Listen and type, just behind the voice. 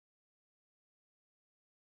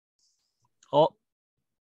all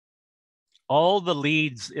the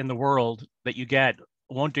leads in the world that you get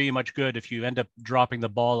won't do you much good if you end up dropping the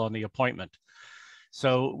ball on the appointment.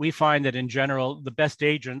 So we find that in general, the best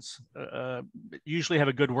agents usually have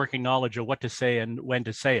a good working knowledge of what to say and when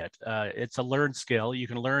to say it. It's a learned skill. You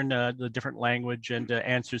can learn the different language and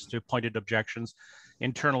answers to pointed objections,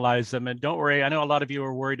 internalize them. And don't worry, I know a lot of you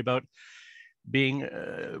are worried about being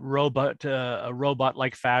a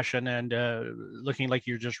robot-like fashion and looking like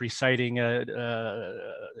you're just reciting a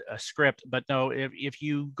script. But no, if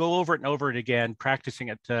you go over it and over it again, practicing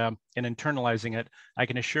it and internalizing it, I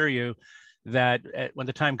can assure you that when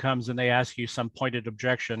the time comes and they ask you some pointed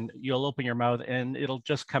objection, you'll open your mouth and it'll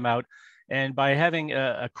just come out. And by having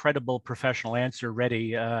a credible professional answer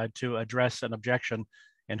ready to address an objection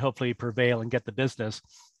and hopefully prevail and get the business,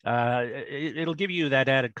 it'll give you that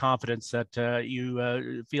added confidence that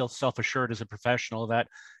you feel self-assured as a professional that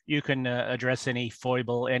you can address any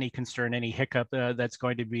foible, any concern, any hiccup that's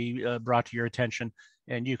going to be brought to your attention,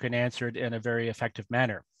 and you can answer it in a very effective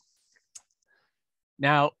manner.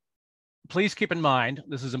 Now, please keep in mind,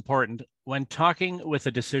 this is important, when talking with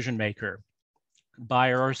a decision maker,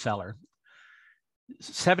 buyer or seller,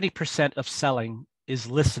 70% of selling is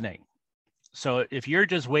listening. So if you're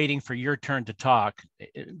just waiting for your turn to talk,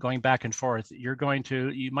 going back and forth,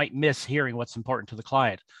 you might miss hearing what's important to the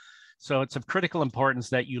client. So it's of critical importance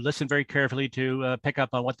that you listen very carefully to pick up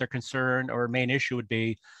on what their concern or main issue would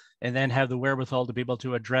be, and then have the wherewithal to be able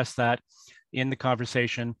to address that in the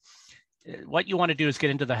conversation. What you want to do is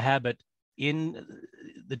get into the habit in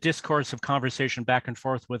the discourse of conversation back and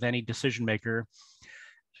forth with any decision maker.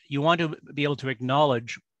 You want to be able to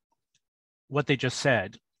acknowledge what they just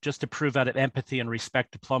said, just to prove out of empathy and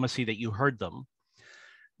respect, diplomacy, that you heard them.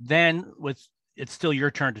 Then it's still your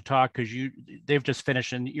turn to talk because they've just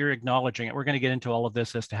finished and you're acknowledging it. We're going to get into all of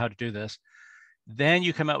this as to how to do this. Then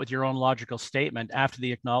you come out with your own logical statement after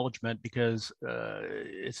the acknowledgement, because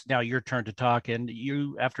it's now your turn to talk. And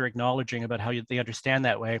you, after acknowledging about how they understand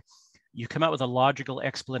that way, you come out with a logical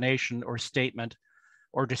explanation or statement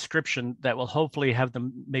or description that will hopefully have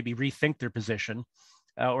them maybe rethink their position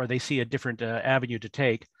or they see a different avenue to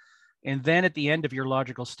take. And then at the end of your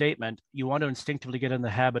logical statement, you want to instinctively get in the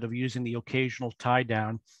habit of using the occasional tie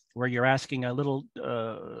down where you're asking a little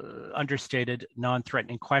understated,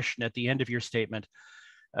 non-threatening question at the end of your statement,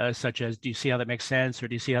 such as, do you see how that makes sense? Or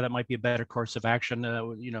do you see how that might be a better course of action?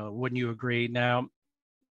 Wouldn't you agree? Now,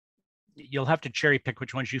 you'll have to cherry pick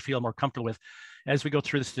which ones you feel more comfortable with. As we go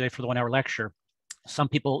through this today for the 1 hour lecture, some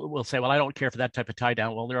people will say, well, I don't care for that type of tie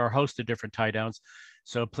down. Well, there are a host of different tie downs.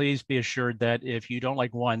 So please be assured that if you don't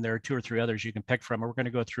like one, there are 2 or 3 others you can pick from. And we're going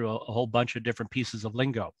to go through a whole bunch of different pieces of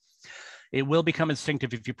lingo. It will become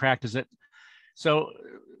instinctive if you practice it. So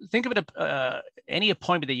think of it, any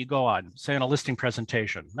appointment that you go on, say on a listing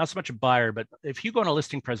presentation, not so much a buyer, but if you go on a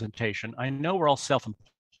listing presentation, I know we're all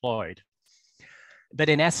self-employed, but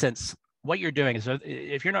in essence, what you're doing is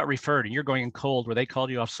if you're not referred and you're going in cold where they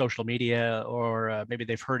called you off social media or maybe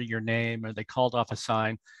they've heard of your name or they called off a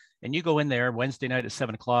sign and you go in there Wednesday night at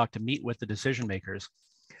 7 o'clock to meet with the decision makers,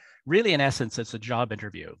 really in essence, it's a job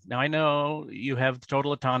interview. Now, I know you have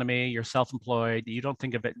total autonomy, you're self-employed, you don't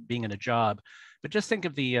think of it being in a job, but just think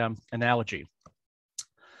of the analogy.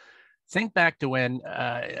 Think back to when,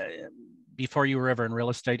 before you were ever in real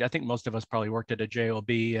estate, I think most of us probably worked at a job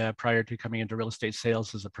prior to coming into real estate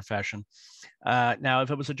sales as a profession. Now,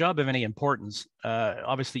 if it was a job of any importance,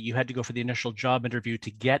 obviously you had to go for the initial job interview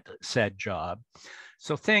to get said job.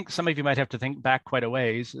 So some of you might have to think back quite a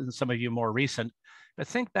ways, and some of you more recent, but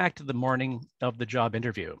think back to the morning of the job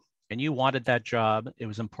interview, and you wanted that job. It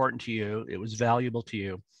was important to you. It was valuable to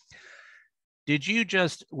you. Did you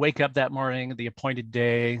just wake up that morning, the appointed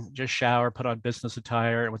day, just shower, put on business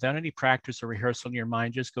attire, and without any practice or rehearsal in your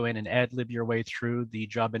mind, just go in and ad-lib your way through the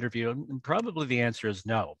job interview? And probably the answer is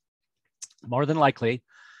no. More than likely,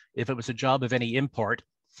 if it was a job of any import,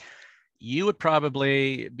 you would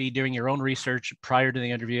probably be doing your own research prior to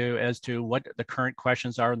the interview as to what the current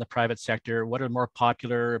questions are in the private sector, what are more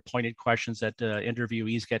popular pointed questions that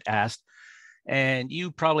interviewees get asked. And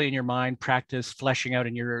you probably in your mind practice fleshing out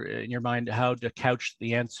in your mind how to couch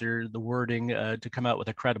the answer, the wording to come out with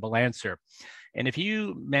a credible answer. And if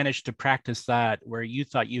you managed to practice that where you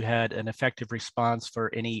thought you had an effective response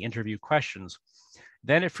for any interview questions,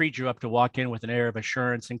 then it freed you up to walk in with an air of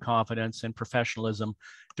assurance and confidence and professionalism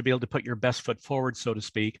to be able to put your best foot forward, so to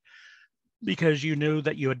speak, because you knew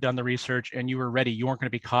that you had done the research and you were ready. You weren't going to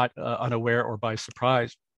be caught unaware or by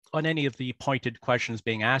surprise on any of the pointed questions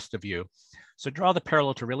being asked of you. So draw the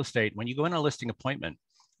parallel to real estate. When you go in a listing appointment,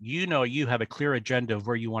 you know you have a clear agenda of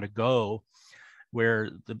where you want to go where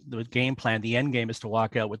the game plan, the end game is to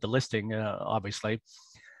walk out with the listing, obviously.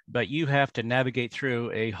 But you have to navigate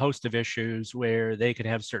through a host of issues where they could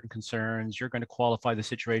have certain concerns. You're going to qualify the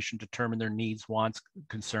situation, determine their needs, wants,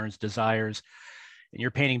 concerns, desires. And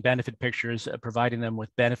you're painting benefit pictures, providing them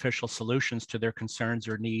with beneficial solutions to their concerns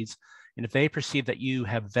or needs. And if they perceive that you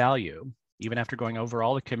have value, even after going over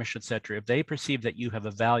all the commission, et cetera, if they perceive that you have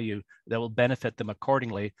a value that will benefit them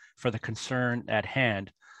accordingly for the concern at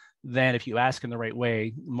hand, then if you ask in the right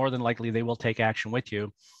way, more than likely they will take action with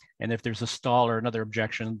you. And if there's a stall or another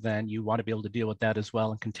objection, then you want to be able to deal with that as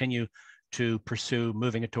well and continue to pursue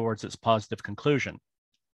moving it towards its positive conclusion.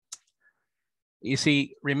 You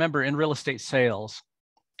see, remember, in real estate sales,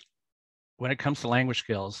 when it comes to language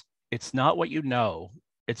skills, it's not what you know,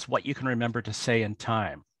 it's what you can remember to say in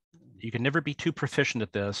time. You can never be too proficient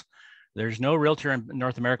at this. There's no realtor in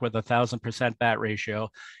North America with 1,000% bat ratio.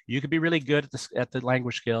 You could be really good at the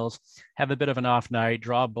language skills, have a bit of an off night,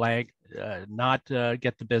 draw a blank, not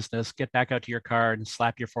get the business, get back out to your car and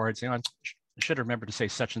slap your forehead saying, I should remember to say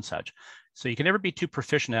such and such. So you can never be too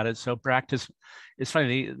proficient at it. So practice, it's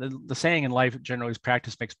funny, the saying in life generally is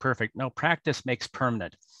practice makes perfect. No, practice makes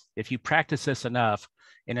permanent. If you practice this enough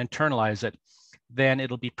and internalize it, then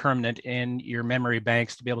it'll be permanent in your memory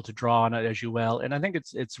banks to be able to draw on it as you will. And I think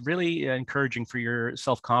it's really encouraging for your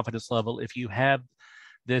self-confidence level if you have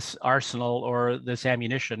this arsenal or this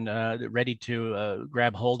ammunition ready to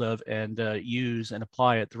grab hold of and use and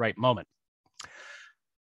apply at the right moment.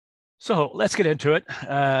 So let's get into it.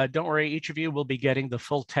 Don't worry, each of you will be getting the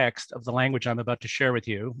full text of the language I'm about to share with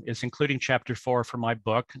you. It's including chapter 4 from my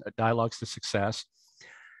book, Dialogues to Success.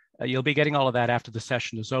 You'll be getting all of that after the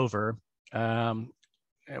session is over.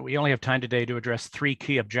 We only have time today to address 3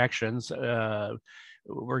 key objections.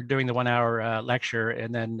 We're doing the 1-hour lecture,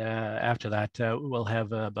 and then after that, we'll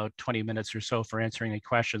have about 20 minutes or so for answering any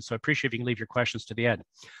questions. So I appreciate if you can leave your questions to the end.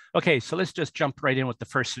 Okay, so let's just jump right in with the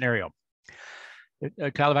first scenario.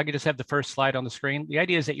 Kyle, if I could just have the first slide on the screen. The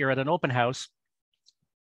idea is that you're at an open house.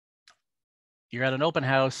 You're at an open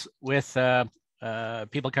house with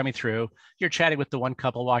people coming through. You're chatting with the one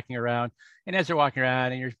couple walking around, and as they're walking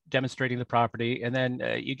around and you're demonstrating the property, and then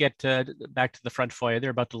you get back to the front foyer,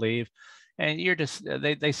 they're about to leave, and you're just,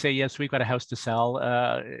 they say, yes, we've got a house to sell.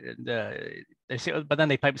 They say, but then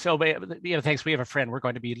they pipe, so thanks, we have a friend, we're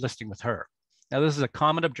going to be listing with her. Now, this is a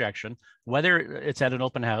common objection, whether it's at an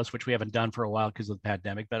open house, which we haven't done for a while because of the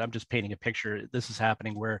pandemic, but I'm just painting a picture. This is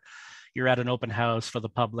happening where you're at an open house for the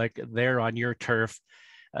public, they're on your turf.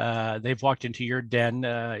 They've walked into your den.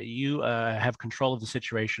 You have control of the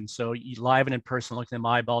situation. So you live and in person, look them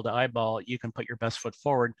eyeball to eyeball, you can put your best foot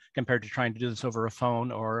forward compared to trying to do this over a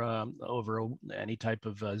phone or over any type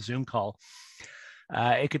of Zoom call.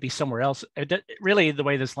 It could be somewhere else. Really, the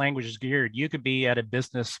way this language is geared, you could be at a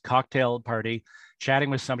business cocktail party chatting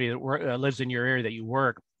with somebody that lives in your area that you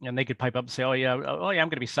work, and they could pipe up and say, oh yeah, I'm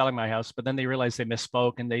going to be selling my house. But then they realize they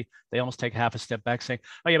misspoke, and they almost take half a step back saying,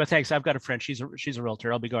 oh yeah, but thanks, I've got a friend, she's a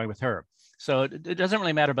realtor, I'll be going with her. So it doesn't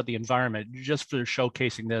really matter about the environment. Just for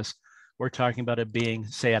showcasing this, we're talking about it being,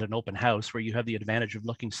 say, at an open house where you have the advantage of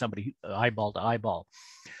looking somebody eyeball to eyeball.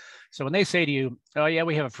 So when they say to you, oh yeah,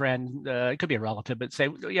 we have a friend, it could be a relative, but say,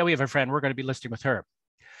 yeah, we have a friend, we're going to be listing with her.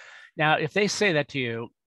 Now, if they say that to you,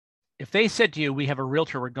 if they said to you, we have a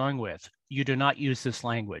realtor we're going with, you do not use this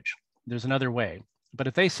language. There's another way. But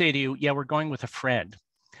if they say to you, yeah, we're going with a friend,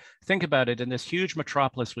 think about it. In this huge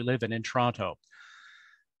metropolis we live in Toronto,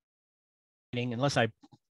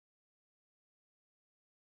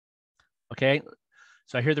 okay,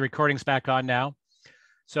 so I hear the recording's back on now.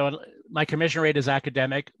 So my commission rate is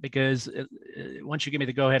academic because once you give me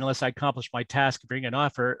the go-ahead, unless I accomplish my task, bring an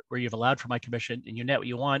offer where you've allowed for my commission and you net what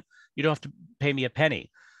you want, you don't have to pay me a penny,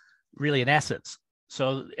 really, in essence.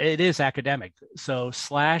 So it is academic. So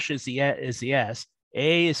slash is the S,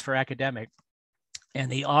 A is for academic, and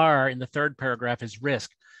the R in the third paragraph is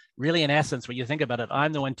risk. Really, in essence, when you think about it,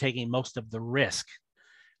 I'm the one taking most of the risk,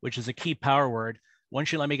 which is a key power word.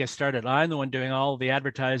 Once you let me get started, I'm the one doing all the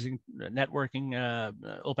advertising, networking,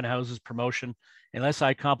 open houses, promotion. Unless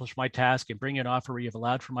I accomplish my task and bring you an offer where you've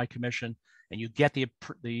allowed for my commission and you get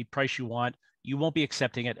the price you want, you won't be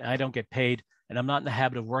accepting it. And I don't get paid. And I'm not in the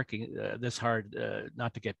habit of working this hard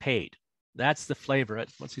not to get paid. That's the flavor.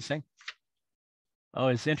 What's he saying? Oh,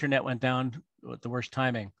 his internet went down with the worst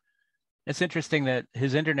timing. It's interesting that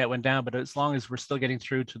his internet went down, but as long as we're still getting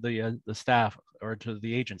through to the staff or to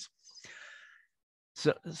the agents.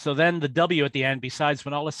 So then the W at the end, besides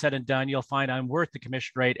when all is said and done, you'll find I'm worth the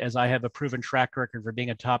commission rate as I have a proven track record for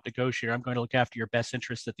being a top negotiator. I'm going to look after your best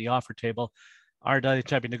interests at the offer table. Aren't I the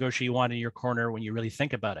type of negotiator you want in your corner when you really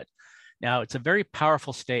think about it? Now, it's a very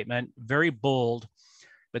powerful statement, very bold,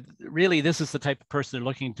 but really this is the type of person they're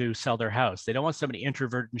looking to sell their house. They don't want somebody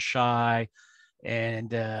introverted and shy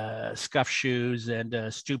and scuffed shoes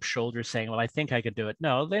and stoop shoulders saying, well, I think I could do it.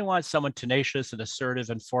 No, they want someone tenacious and assertive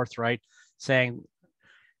and forthright saying,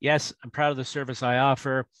 yes, I'm proud of the service I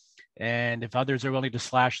offer. And if others are willing to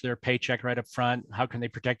slash their paycheck right up front, how can they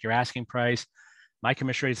protect your asking price? My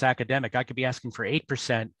commission rate is academic. I could be asking for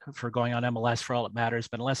 8% for going on MLS for all it matters,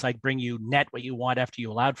 but unless I bring you net what you want after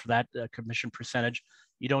you allowed for that commission percentage,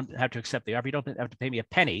 you don't have to accept the offer. You don't have to pay me a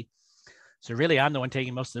penny. So really, I'm the one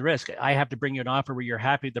taking most of the risk. I have to bring you an offer where you're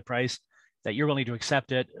happy with the price, that you're willing to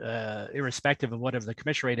accept it, irrespective of whatever the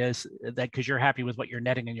commission rate is, that because you're happy with what you're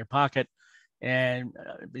netting in your pocket. And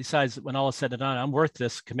besides, when all is said and done, I'm worth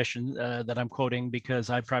this commission that I'm quoting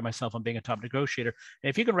because I pride myself on being a top negotiator.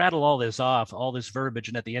 And if you can rattle all this off, all this verbiage,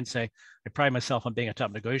 and at the end say, I pride myself on being a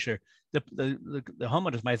top negotiator, the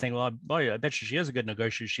homeowners might think, well, boy, I bet you she is a good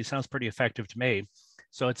negotiator. She sounds pretty effective to me.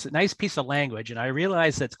 So it's a nice piece of language. And I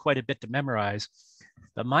realize that's quite a bit to memorize,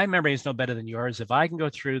 but my memory is no better than yours. If I can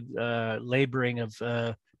go through laboring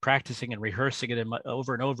of practicing and rehearsing it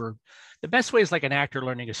over and over. The best way is like an actor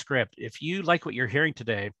learning a script. If you like what you're hearing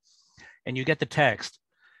today and you get the text,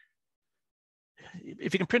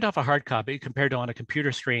 if you can print off a hard copy compared to on a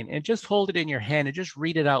computer screen and just hold it in your hand and just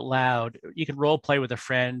read it out loud, you can role play with a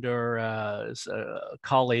friend or a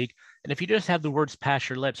colleague. And if you just have the words pass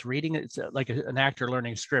your lips, reading it, it's like an actor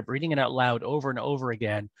learning a script, reading it out loud over and over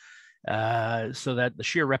again, so that the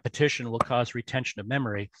sheer repetition will cause retention of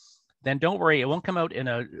memory, then don't worry, it won't come out in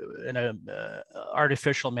a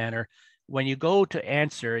artificial manner. When you go to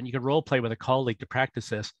answer, and you can role play with a colleague to practice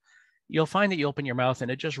this, you'll find that you open your mouth and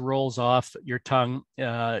it just rolls off your tongue.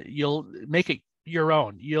 You'll make it your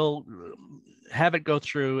own. You'll have it go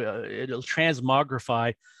through, it'll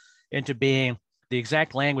transmogrify into being the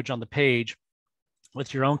exact language on the page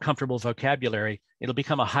with your own comfortable vocabulary. It'll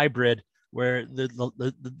become a hybrid where the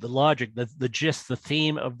logic, the gist, the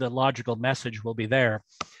theme of the logical message will be there.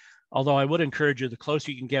 Although I would encourage you, the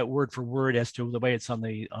closer you can get word for word as to the way it's on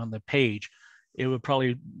the page, it would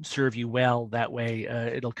probably serve you well. That way,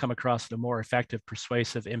 it'll come across in a more effective,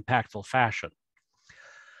 persuasive, impactful fashion.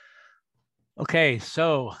 Okay,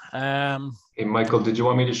 so. Hey, Michael, did you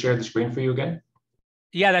want me to share the screen for you again?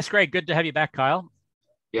 Yeah, that's great. Good to have you back, Kyle.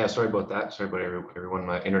 Yeah, sorry about that. Sorry about everyone.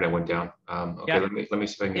 My internet went down. Okay, yeah. let me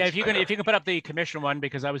see if I can. Yeah, if you can put up the commission one,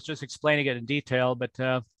 because I was just explaining it in detail, but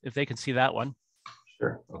if they can see that one.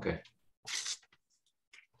 Sure. Okay.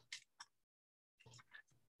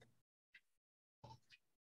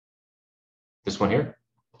 This one here?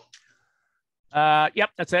 Yep,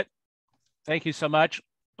 that's it. Thank you so much.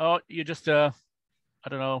 Oh, you just, I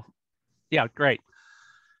don't know. Yeah, great.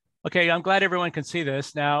 Okay, I'm glad everyone can see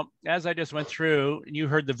this. Now, as I just went through, you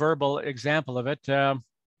heard the verbal example of it.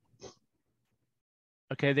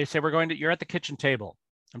 Okay, they say you're at the kitchen table.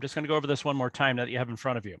 I'm just going to go over this one more time that you have in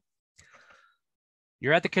front of you.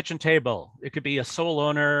 You're at the kitchen table. It could be a sole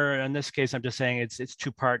owner. In this case, I'm just saying it's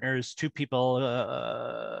two partners, two people,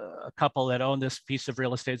 a couple that own this piece of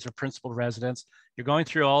real estate. It's their principal residence. You're going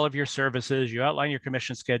through all of your services. You outline your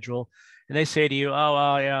commission schedule, and they say to you, "Oh,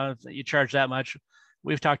 well, yeah, you charge that much.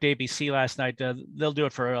 We've talked to ABC last night. They'll do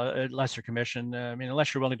it for a lesser commission. I mean,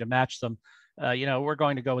 unless you're willing to match them, we're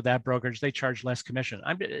going to go with that brokerage. They charge less commission."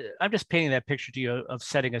 I'm just painting that picture to you of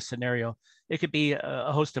setting a scenario. It could be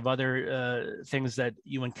a host of other things that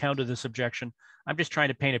you encounter this objection. I'm just trying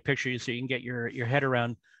to paint a picture so you can get your head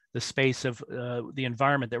around the space of the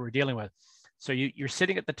environment that we're dealing with. So you're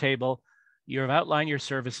sitting at the table, you've outlined your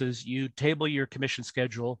services, you table your commission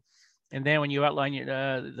schedule. And then when you outline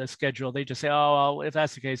the schedule, they just say, "Oh, well, if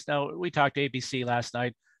that's the case, no, we talked to ABC last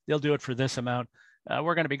night. They'll do it for this amount.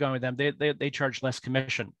 We're going to be going with them. They charge less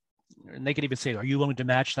commission." And they could even say, "Are you willing to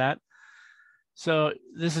match that?" So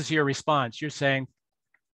this is your response. You're saying,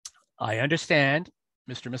 "I understand,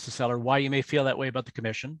 Mr. and Mrs. Seller, why you may feel that way about the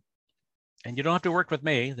commission. And you don't have to work with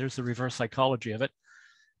me. There's the reverse psychology of it.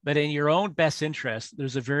 But in your own best interest,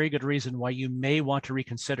 there's a very good reason why you may want to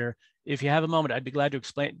reconsider. If you have a moment, I'd be glad to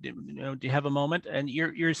explain. Do you have a moment?" And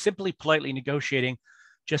you're simply politely negotiating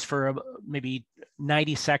just for maybe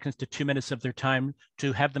 90 seconds to 2 minutes of their time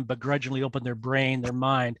to have them begrudgingly open their brain, their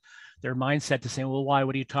mind, their mindset to say, "Well, why?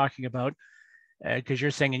 What are you talking about?" Because you're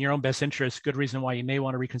saying in your own best interest, good reason why you may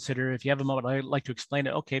want to reconsider. If you have a moment, I'd like to explain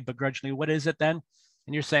it. Okay, begrudgingly, what is it then?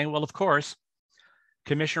 And you're saying, "Well, of course,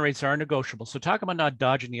 commission rates are negotiable." So talk about not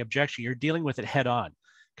dodging the objection. You're dealing with it head on.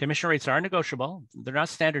 Commission rates are negotiable. They're not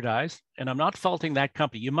standardized. And I'm not faulting that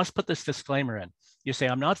company. You must put this disclaimer in. You say,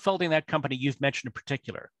 "I'm not faulting that company you've mentioned in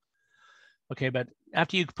particular. Okay, but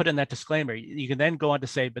after you put in that disclaimer, you can then go on to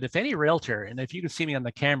say, but if any realtor, and if you can see me on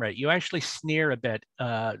the camera, you actually sneer a bit,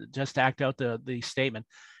 just to act out the statement.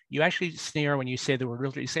 You actually sneer when you say the word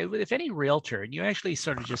realtor. You say, if any realtor, and you actually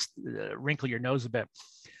sort of just wrinkle your nose a bit,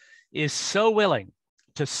 is so willing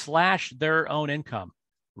to slash their own income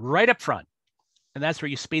right up front. And that's where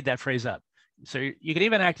you speed that phrase up. So you can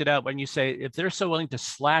even act it out when you say, if they're so willing to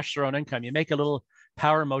slash their own income, you make a little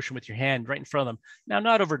power motion with your hand right in front of them. Now,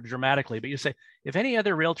 not over dramatically, but you say, if any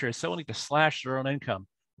other realtor is so willing to slash their own income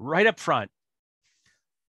right up front,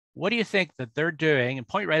 what do you think that they're doing? And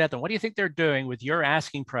point right at them. What do you think they're doing with your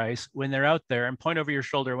asking price when they're out there, and point over your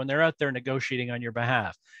shoulder when they're out there negotiating on your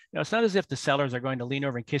behalf? Now, it's not as if the sellers are going to lean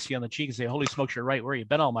over and kiss you on the cheek and say, holy smokes, you're right, where you've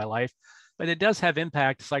been all my life. But it does have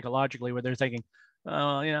impact psychologically where they're thinking,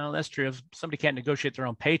 oh, you know, that's true. If somebody can't negotiate their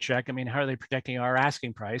own paycheck, I mean, how are they protecting our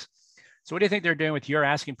asking price? So what do you think they're doing with your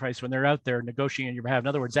asking price when they're out there negotiating on your behalf? In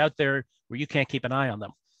other words, out there where you can't keep an eye on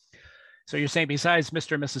them. So you're saying, besides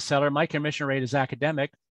Mr. and Mrs. Seller, my commission rate is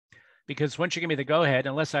academic, because once you give me the go-ahead,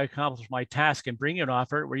 unless I accomplish my task and bring you an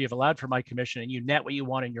offer where you've allowed for my commission and you net what you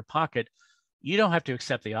want in your pocket, you don't have to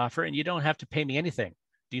accept the offer and you don't have to pay me anything.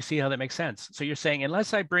 Do you see how that makes sense? So you're saying,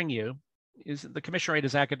 unless I bring you, the commission rate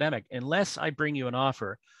is academic, unless I bring you an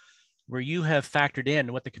offer where you have factored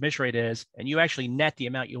in what the commission rate is and you actually net the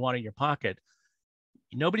amount you want in your pocket,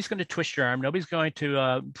 nobody's going to twist your arm. Nobody's going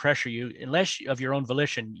to pressure you unless of your own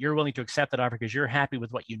volition, you're willing to accept that offer because you're happy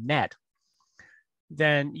with what you net.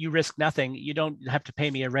 Then you risk nothing. You don't have to pay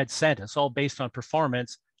me a red cent. It's all based on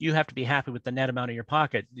performance. You have to be happy with the net amount in your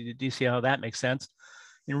pocket. Do you see how that makes sense?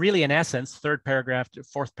 And really, in essence, third paragraph,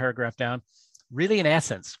 fourth paragraph down, really in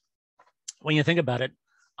essence, when you think about it,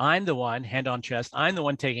 I'm the one, hand on chest, I'm the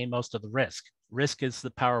one taking most of the risk. Risk is the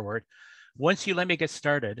power word. Once you let me get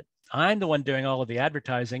started, I'm the one doing all of the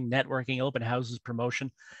advertising, networking, open houses,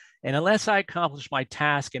 promotion. And unless I accomplish my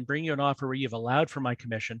task and bring you an offer where you've allowed for my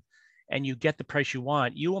commission and you get the price you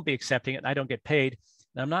want, you won't be accepting it and I don't get paid.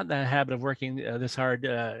 And I'm not in the habit of working this hard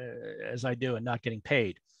as I do and not getting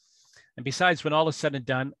paid. And besides, when all is said and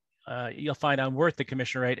done, you'll find I'm worth the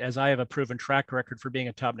commission rate, as I have a proven track record for being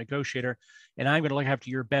a top negotiator, and I'm going to look after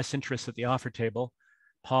your best interests at the offer table.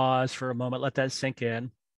 Pause for a moment, let that sink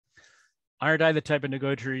in. Aren't I the type of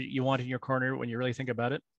negotiator you want in your corner when you really think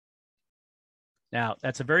about it? Now,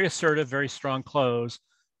 that's a very assertive, very strong close,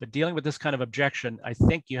 but dealing with this kind of objection, I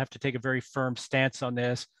think you have to take a very firm stance on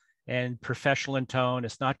this and professional in tone.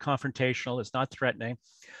 It's not confrontational, it's not threatening.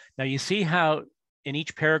 Now, you see how in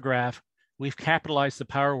each paragraph, we've capitalized the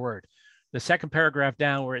power word. The second paragraph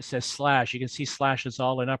down where it says slash, you can see slash is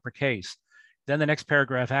all in uppercase. Then the next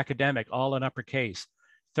paragraph, academic, all in uppercase.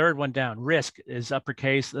 Third one down, risk is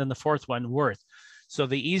uppercase. Then the fourth one, worth. So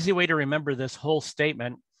the easy way to remember this whole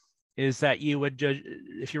statement is that you would,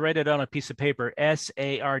 if you write it on a piece of paper,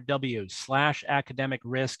 SARW, slash academic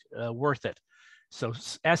risk, worth it. So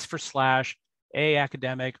S for slash, A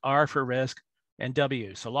academic, R for risk, and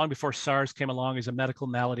W. So long before SARS came along as a medical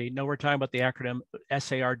malady, no, we're talking about the acronym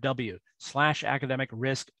SARW, slash academic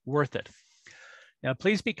risk, worth it. Now,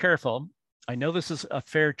 please be careful. I know this is a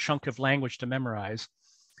fair chunk of language to memorize,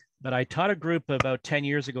 but I taught a group about 10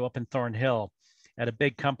 years ago up in Thornhill at a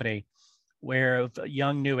big company where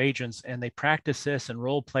young new agents, and they practiced this and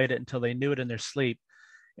role played it until they knew it in their sleep.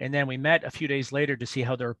 And then we met a few days later to see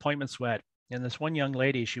how their appointments went. And this one young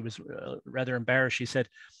lady, she was rather embarrassed. She said,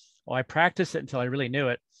 "Oh, I practiced it until I really knew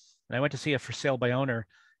it. And I went to see a for sale by owner,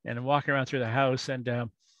 and I'm walking around through the house, and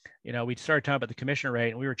you know, we started talking about the commission rate,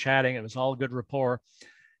 and we were chatting. It was all good rapport.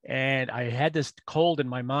 And I had this cold in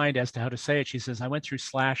my mind as to how to say it. She says, I went through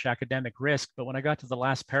slash academic risk, but when I got to the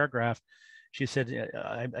last paragraph, she said,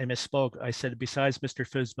 I misspoke. I said, besides Mr.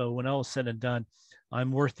 Fizbo, when all is said and done,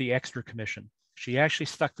 I'm worth the extra commission. She actually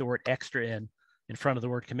stuck the word extra in front of the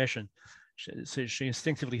word commission. So she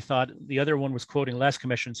instinctively thought the other one was quoting less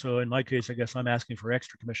commission. So in my case, I guess I'm asking for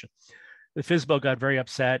extra commission. The Fizbo got very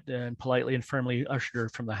upset and politely and firmly ushered her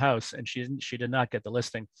from the house, and she did not get the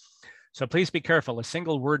listing. So please be careful. A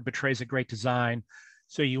single word betrays a great design.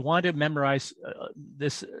 So you want to memorize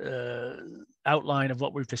this outline of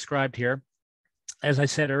what we've described here. As I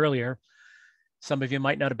said earlier, some of you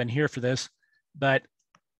might not have been here for this, but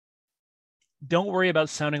don't worry about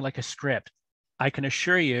sounding like a script. I can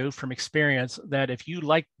assure you from experience that if you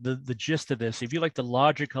like the gist of this, if you like the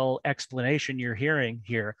logical explanation you're hearing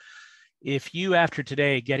here, if you, after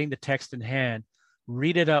today, getting the text in hand,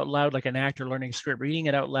 read it out loud like an actor learning a script, reading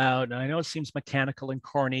it out loud. And I know it seems mechanical and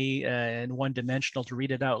corny and one-dimensional to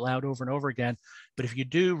read it out loud over and over again, but if you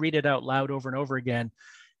do read it out loud over and over again,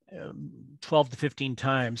 12 to 15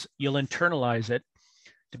 times, you'll internalize it.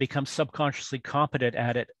 to become subconsciously competent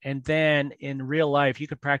at it. And then in real life, you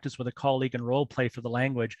could practice with a colleague and role play for the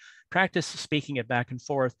language, practice speaking it back and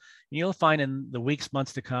forth. And you'll find in the weeks,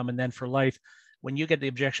 months to come, and then for life, when you get the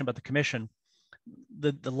objection about the commission,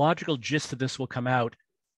 the logical gist of this will come out,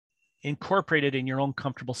 incorporated in your own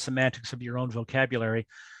comfortable semantics of your own vocabulary.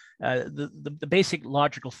 The basic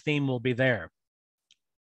logical theme will be there.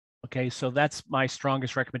 Okay, so that's my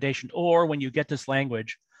strongest recommendation. Or when you get this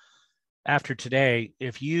language after today,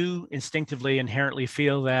 if you instinctively, inherently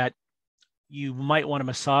feel that you might want to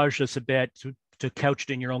massage this a bit to couch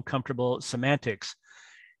it in your own comfortable semantics,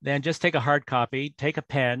 then just take a hard copy, take a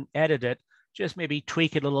pen, edit it, just maybe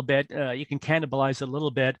tweak it a little bit. You can cannibalize it a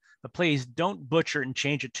little bit, but please don't butcher it and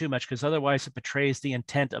change it too much, because otherwise it betrays the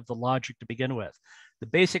intent of the logic to begin with. The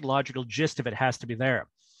basic logical gist of it has to be there.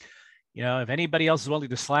 You know, if anybody else is willing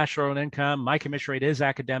to slash their own income, my commission rate is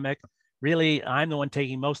academic. Really, I'm the one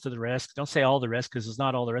taking most of the risk. Don't say all the risk, because it's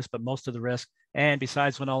not all the risk, but most of the risk. And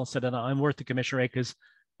besides, when all is said and done, I'm worth the commission rate, because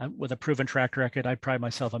with a proven track record, I pride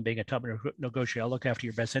myself on being a top negotiator. I'll look after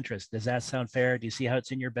your best interest. Does that sound fair? Do you see how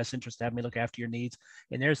it's in your best interest to have me look after your needs?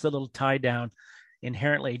 And there's the little tie down,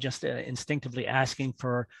 inherently just instinctively asking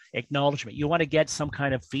for acknowledgement. You want to get some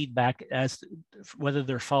kind of feedback as to whether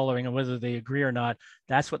they're following and whether they agree or not.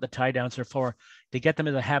 That's what the tie downs are for, to get them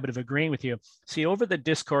in the habit of agreeing with you. See, over the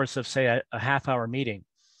discourse of, say, a half-hour meeting,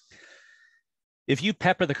 if you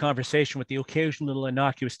pepper the conversation with the occasional little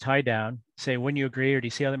innocuous tie down, say, when you agree, or do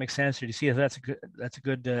you see how that makes sense, or do you see how that's a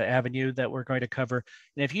good avenue that we're going to cover?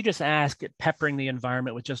 And if you just ask, peppering the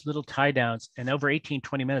environment with just little tie downs, and over 18,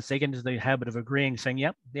 20 minutes, they get into the habit of agreeing, saying,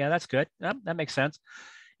 yep, yeah, that's good. Yep, that makes sense.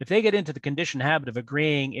 If they get into the conditioned habit of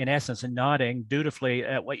agreeing, in essence, and nodding dutifully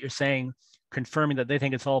at what you're saying, confirming that they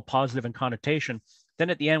think it's all positive in connotation, then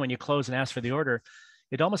at the end, when you close and ask for the order,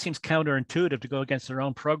 it almost seems counterintuitive to go against their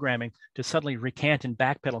own programming to suddenly recant and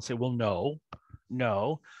backpedal and say, well,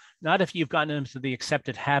 no, not if you've gotten into the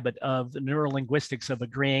accepted habit of the neurolinguistics of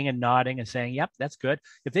agreeing and nodding and saying, yep, that's good.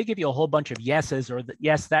 If they give you a whole bunch of yeses, or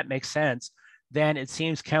yes, that makes sense, then it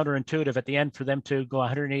seems counterintuitive at the end for them to go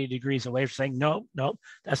 180 degrees away from saying, no,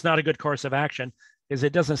 that's not a good course of action, because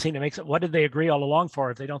it doesn't seem to make sense. What did they agree all along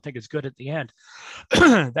for if they don't think it's good at the end?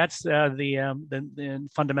 That's the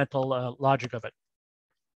fundamental logic of it.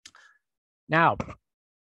 Now,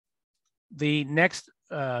 the next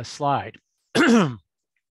slide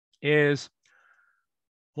is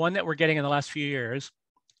one that we're getting in the last few years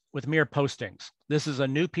with mere postings. This is a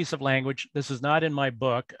new piece of language. This is not in my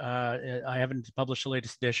book. I haven't published the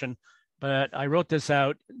latest edition, but I wrote this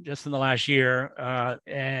out just in the last year,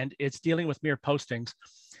 and it's dealing with mere postings.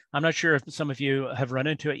 I'm not sure if some of you have run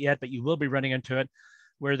into it yet, but you will be running into it,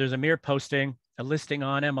 where there's a mere posting, a listing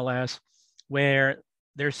on MLS, where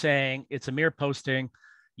they're saying it's a mere posting.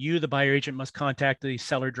 You, the buyer agent, must contact the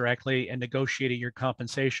seller directly and negotiate your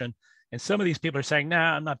compensation. And some of these people are saying,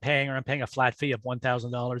 nah, I'm not paying, or I'm paying a flat fee of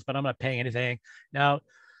 $1,000, but I'm not paying anything. Now,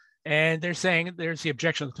 and they're saying, there's the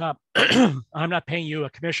objection at the top. I'm not paying you a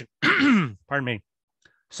commission. Pardon me.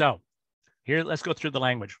 So here, let's go through the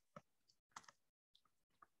language.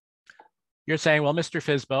 You're saying, well, Mr.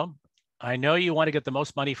 Fisbo, I know you want to get the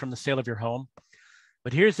most money from the sale of your home,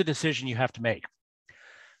 but here's the decision you have to make.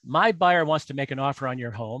 My buyer wants to make an offer on your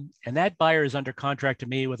home, and that buyer is under contract to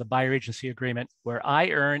me with a buyer agency agreement where I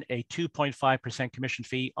earn a 2.5% commission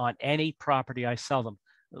fee on any property I sell them.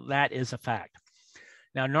 That is a fact.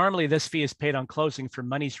 Now, normally this fee is paid on closing for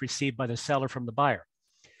monies received by the seller from the buyer.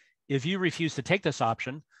 If you refuse to take this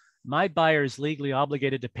option, my buyer is legally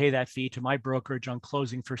obligated to pay that fee to my brokerage on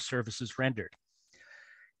closing for services rendered.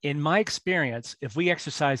 In my experience, if we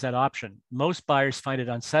exercise that option, most buyers find it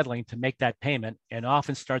unsettling to make that payment and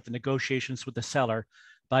often start the negotiations with the seller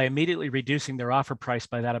by immediately reducing their offer price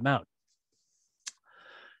by that amount.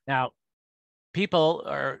 Now, people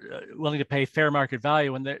are willing to pay fair market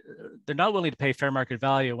value when they're not willing to pay fair market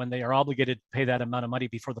value when they are obligated to pay that amount of money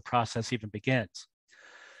before the process even begins.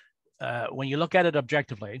 When you look at it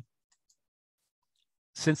objectively,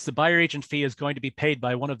 since the buyer agent fee is going to be paid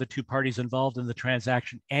by one of the two parties involved in the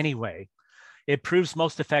transaction anyway, it proves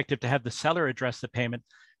most effective to have the seller address the payment,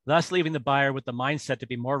 thus leaving the buyer with the mindset to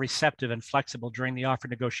be more receptive and flexible during the offer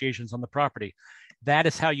negotiations on the property. That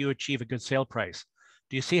is how you achieve a good sale price.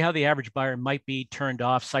 Do you see how the average buyer might be turned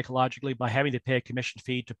off psychologically by having to pay a commission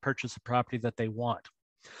fee to purchase a property that they want?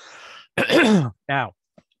 Now,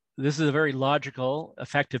 this is a very logical,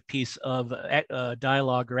 effective piece of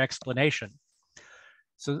dialogue or explanation.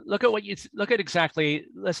 So look at exactly,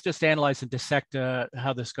 let's just analyze and dissect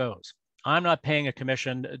how this goes. I'm not paying a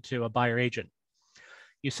commission to a buyer agent.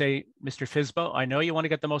 You say, Mr. Fisbo, I know you want to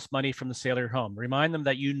get the most money from the sale of your home. Remind them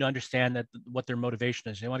that you understand that what their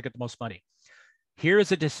motivation is. They want to get the most money. Here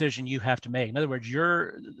is a decision you have to make. In other words,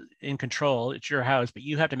 you're in control. It's your house, but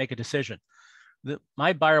you have to make a decision.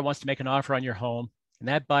 My buyer wants to make an offer on your home, and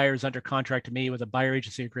that buyer is under contract to me with a buyer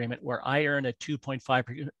agency agreement where I earn a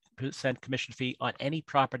 2.5% commission fee on any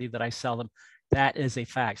property that I sell them. That is a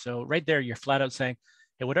fact. So right there, you're flat out saying,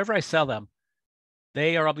 hey, whatever I sell them,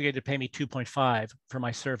 they are obligated to pay me 2.5 for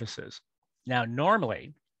my services. Now,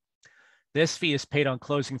 normally, this fee is paid on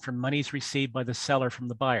closing for monies received by the seller from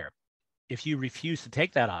the buyer. If you refuse to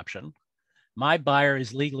take that option, my buyer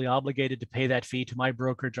is legally obligated to pay that fee to my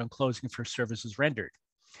brokerage on closing for services rendered.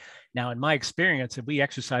 Now, in my experience, if we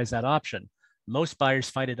exercise that option, most buyers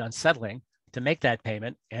find it unsettling to make that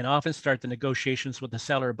payment and often start the negotiations with the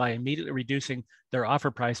seller by immediately reducing their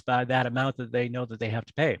offer price by that amount that they know that they have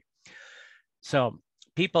to pay. So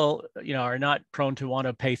people, are not prone to want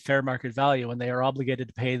to pay fair market value when they are obligated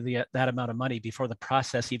to pay that amount of money before the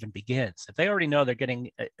process even begins. If they already know they're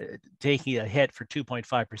taking a hit for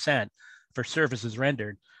 2.5% for services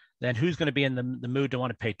rendered, then who's going to be in the mood to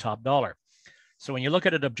want to pay top dollar? So when you look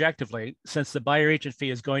at it objectively, since the buyer agent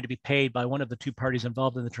fee is going to be paid by one of the two parties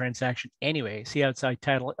involved in the transaction anyway, see how it's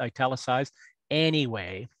italicized?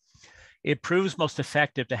 Anyway, it proves most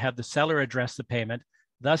effective to have the seller address the payment,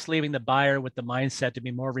 thus leaving the buyer with the mindset to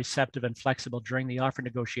be more receptive and flexible during the offer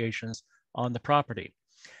negotiations on the property.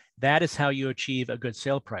 That is how you achieve a good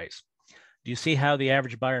sale price. Do you see how the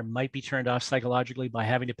average buyer might be turned off psychologically by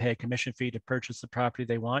having to pay a commission fee to purchase the property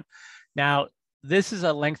they want? Now, this is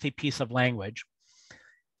a lengthy piece of language.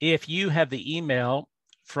 If you have the email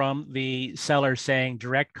from the seller saying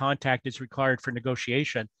direct contact is required for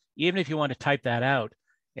negotiation, even if you want to type that out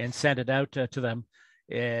and send it out to them,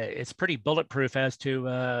 it's pretty bulletproof as to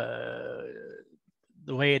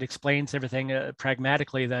the way it explains everything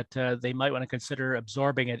pragmatically that they might want to consider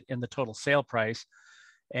absorbing it in the total sale price.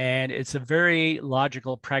 And it's a very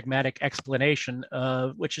logical, pragmatic explanation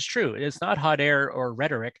of which is true. It's not hot air or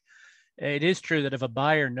rhetoric. It is true that if a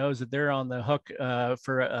buyer knows that they're on the hook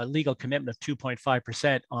for a legal commitment of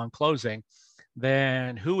 2.5% on closing,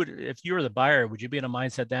 then if you were the buyer, would you be in a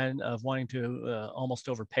mindset then of wanting to almost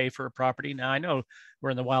overpay for a property? Now, I know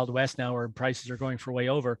we're in the Wild West now where prices are going for way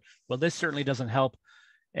over. Well, this certainly doesn't help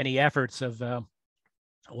any efforts of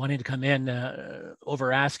wanting to come in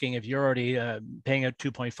over asking if you're already paying a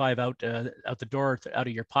 2.5 out the door, out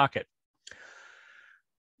of your pocket.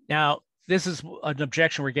 Now, this is an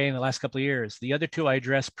objection we're getting the last couple of years. The other two I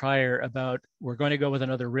addressed prior about we're going to go with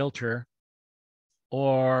another realtor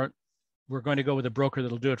or we're going to go with a broker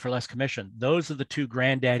that'll do it for less commission. Those are the two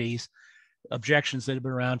granddaddies objections that have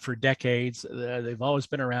been around for decades. They've always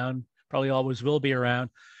been around, probably always will be around.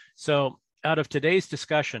 So out of today's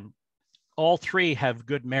discussion, all three have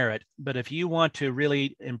good merit. But if you want to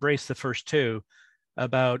really embrace the first two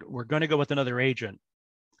about we're going to go with another agent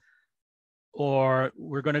or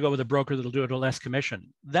we're going to go with a broker that'll do it at less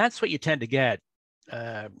commission, that's what you tend to get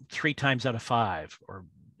 3 times out of 5 or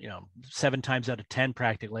 7 times out of 10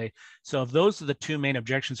 practically. So if those are the two main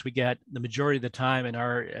objections we get the majority of the time in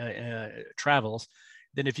our travels,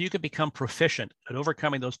 then if you can become proficient at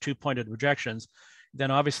overcoming those 2 pointed objections,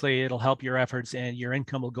 then obviously it'll help your efforts and your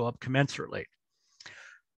income will go up commensurately.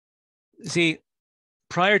 See,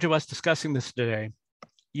 prior to us discussing this today,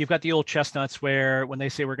 you've got the old chestnuts where when they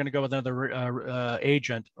say we're going to go with another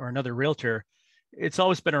agent or another realtor, it's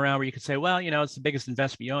always been around where you could say, well, it's the biggest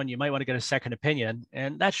investment you own. You might want to get a second opinion.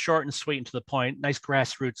 And that's short and sweet and to the point, nice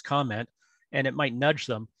grassroots comment, and it might nudge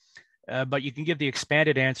them. But you can give the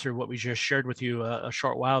expanded answer, what we just shared with you a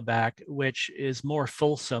short while back, which is more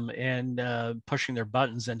fulsome in pushing their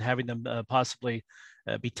buttons and having them possibly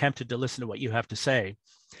be tempted to listen to what you have to say.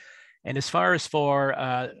 And as far as for,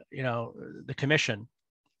 the commission,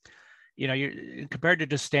 you're compared to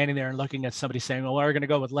just standing there and looking at somebody saying, well, we're going to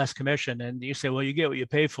go with less commission. And you say, well, you get what you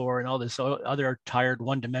pay for and all this other tired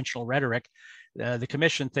one-dimensional rhetoric. The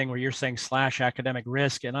commission thing where you're saying / academic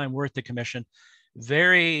risk and I'm worth the commission,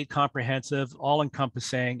 very comprehensive,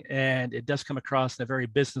 all-encompassing, and it does come across in a very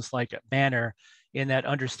business-like manner in that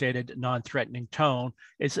understated, non-threatening tone.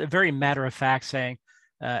 It's a very matter-of-fact saying,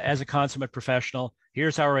 as a consummate professional,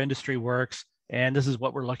 here's how our industry works, and this is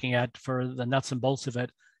what we're looking at for the nuts and bolts of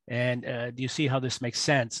it. And do you see how this makes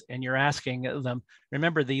sense? And you're asking them,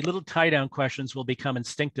 remember, the little tie-down questions will become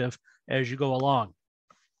instinctive as you go along.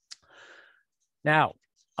 Now,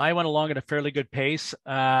 I went along at a fairly good pace.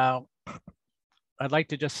 I'd like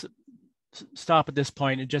to just stop at this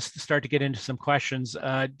point and just start to get into some questions.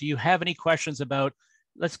 Do you have any questions about,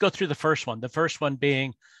 let's go through the first one. The first one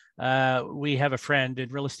being, we have a friend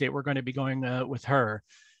in real estate. We're going to be going with her.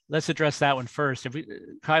 Let's address that one first.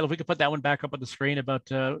 Kyle, if we could put that one back up on the screen about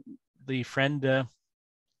the friend.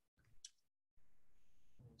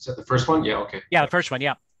 Is that the first one? Yeah, okay. Yeah, the first one,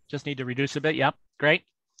 yeah. Just need to reduce a bit. Yeah, great.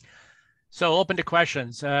 So open to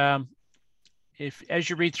questions. If as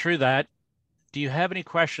you read through that, do you have any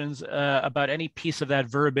questions about any piece of that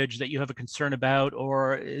verbiage that you have a concern about,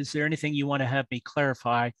 or is there anything you want to have me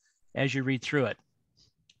clarify as you read through it?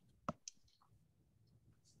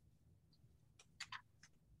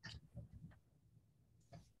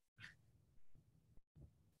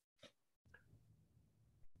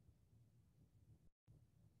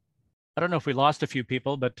 I don't know if we lost a few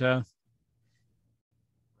people, but no,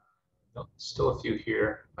 still a few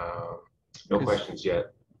here. No questions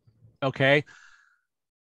yet. Okay.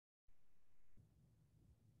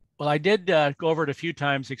 Well, I did go over it a few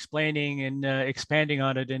times, explaining and expanding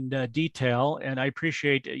on it in detail, and I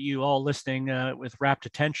appreciate you all listening with rapt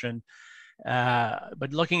attention.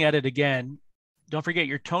 But looking at it again, don't forget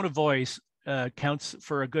your tone of voice counts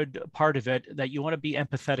for a good part of it, that you want to be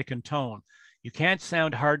empathetic in tone. You can't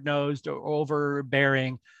sound hard-nosed or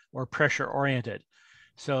overbearing or pressure-oriented.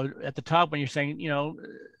 So at the top, when you're saying, you know,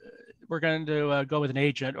 we're going to go with an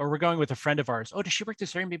agent, or we're going with a friend of ours. Oh, does she work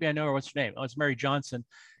this area? Maybe I know her. What's her name? Oh, it's Mary Johnson.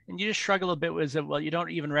 And you just shrug a little bit with it. Well, you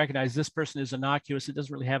don't even recognize this person is innocuous. It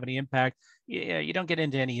doesn't really have any impact. You don't get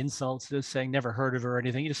into any insults, just saying never heard of her or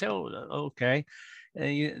anything. You just say, oh, okay.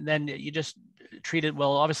 And then you just treat it,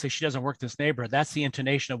 well, obviously she doesn't work this neighborhood. That's the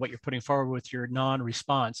intonation of what you're putting forward with your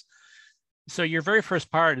non-response. So your very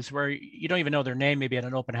first part is where you don't even know their name, maybe at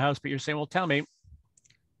an open house, but you're saying, well, tell me,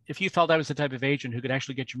 if you felt I was the type of agent who could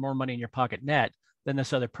actually get you more money in your pocket net than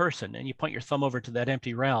this other person, and you point your thumb over to that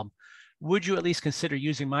empty realm, would you at least consider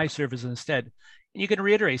using my services instead? And you can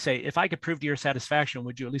reiterate, say, if I could prove to your satisfaction,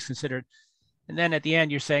 would you at least consider it? And then at the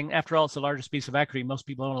end, you're saying, after all, it's the largest piece of equity most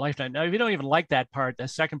people own in a lifetime. Now, if you don't even like that part, the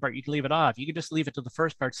second part, you can leave it off. You can just leave it to the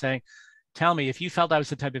first part saying, tell me, if you felt I was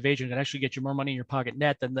the type of agent that actually get you more money in your pocket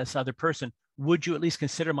net than this other person, would you at least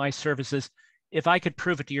consider my services if I could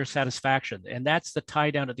prove it to your satisfaction? And that's the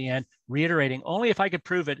tie down at the end, reiterating, only if I could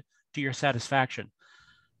prove it to your satisfaction.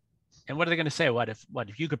 And what are they going to say? What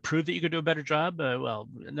if you could prove that you could do a better job? Well,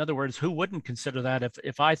 in other words, who wouldn't consider that?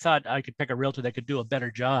 If I thought I could pick a realtor that could do a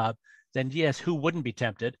better job, then yes, who wouldn't be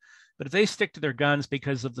tempted? But if they stick to their guns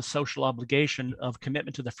because of the social obligation of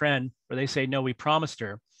commitment to the friend, where they say, no, we promised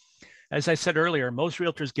her. As I said earlier, most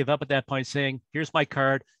realtors give up at that point saying, here's my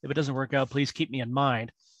card. If it doesn't work out, please keep me in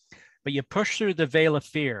mind. But you push through the veil of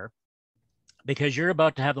fear because you're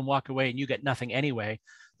about to have them walk away and you get nothing anyway.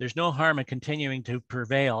 There's no harm in continuing to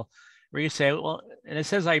prevail, where you say, well, and it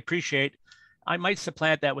says, I appreciate, I might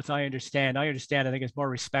supplant that with I understand. I understand, I think it's more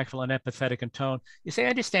respectful and empathetic in tone. You say, I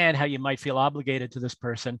understand how you might feel obligated to this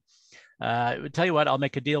person. Tell you what, I'll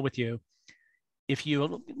make a deal with you. If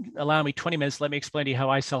you allow me 20 minutes, let me explain to you how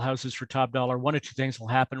I sell houses for top dollar. One or two things will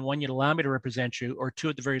happen. One, you'd allow me to represent you, or two,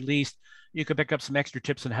 at the very least, you could pick up some extra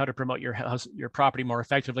tips on how to promote your house, your property more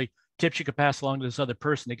effectively. Tips you could pass along to this other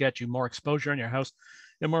person to get you more exposure in your house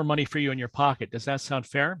and more money for you in your pocket. Does that sound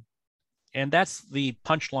fair? And that's the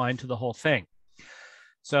punchline to the whole thing.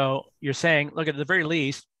 So you're saying, look, at the very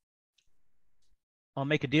least, I'll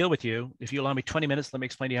make a deal with you. If you allow me 20 minutes, let me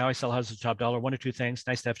explain to you how I sell houses top dollar. One or two things,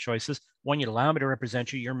 nice to have choices. One, you'd allow me to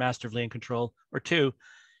represent you, you're masterfully in control. Or two,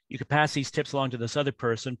 you could pass these tips along to this other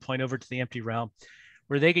person, point over to the empty realm,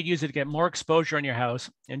 where they could use it to get more exposure on your house.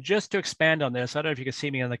 And just to expand on this, I don't know if you can see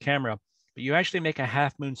me on the camera, but you actually make a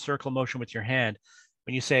half moon circle motion with your hand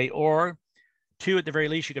when you say, or two, at the very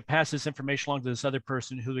least, you could pass this information along to this other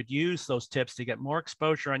person who would use those tips to get more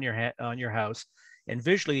exposure on your house. And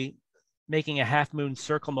visually, making a half moon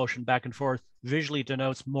circle motion back and forth visually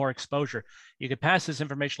denotes more exposure. You could pass this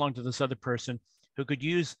information along to this other person who could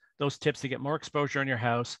use those tips to get more exposure on your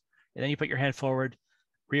house. And then you put your hand forward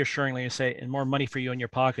reassuringly and say, and more money for you in your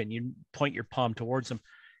pocket. And you point your palm towards them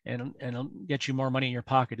and it'll get you more money in your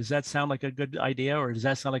pocket. Does that sound like a good idea, or does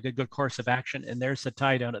that sound like a good course of action? And there's the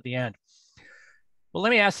tie down at the end. Well,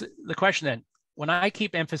 let me ask the question then. When I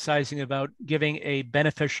keep emphasizing about giving a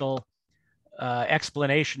beneficial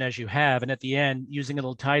explanation as you have, and at the end using a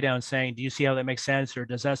little tie down saying, do you see how that makes sense, or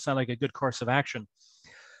does that sound like a good course of action?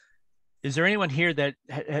 Is there anyone here that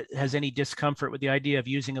has any discomfort with the idea of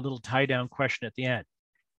using a little tie down question at the end?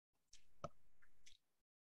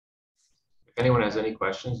 If anyone has any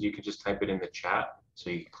questions, you can just type it in the chat. So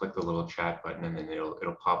you can click the little chat button and then it'll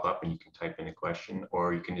pop up and you can type in a question,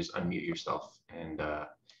 or you can just unmute yourself and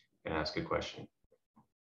ask a question.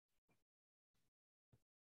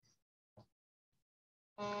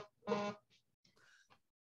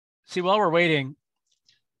 See, while we're waiting,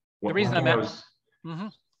 The reason I'm at,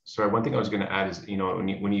 sorry, one thing I was going to add is, if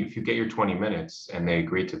you get your 20 minutes and they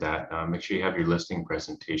agree to that, make sure you have your listing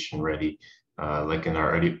presentation ready, like in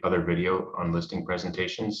our other video on listing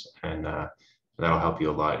presentations, and that'll help you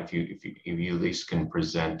a lot. If you at least can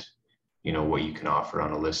present, what you can offer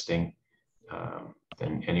on a listing,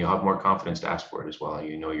 and you'll have more confidence to ask for it as well.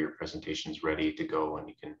 Your presentation's ready to go, and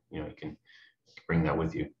you can bring that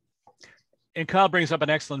with you. And Kyle brings up an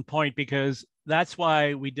excellent point, because that's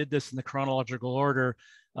why we did this in the chronological order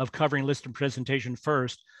of covering listing presentation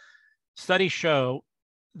first. Studies show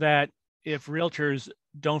that if realtors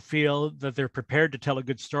don't feel that they're prepared to tell a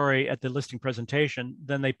good story at the listing presentation,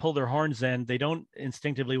 then they pull their horns in. They don't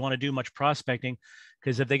instinctively want to do much prospecting,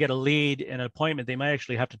 because if they get a lead and an appointment, they might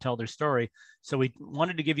actually have to tell their story. So we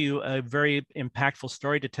wanted to give you a very impactful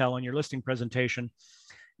story to tell on your listing presentation.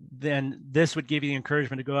 Then this would give you the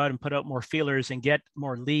encouragement to go out and put out more feelers and get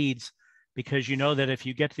more leads, because you know that if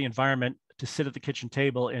you get to the environment to sit at the kitchen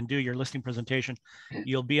table and do your listing presentation,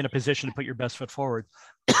 you'll be in a position to put your best foot forward.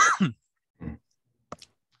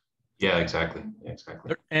 Yeah, exactly.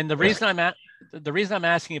 And the reason I'm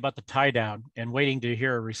asking about the tie down and waiting to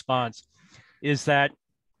hear a response is that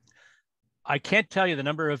I can't tell you the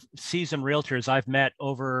number of seasoned realtors I've met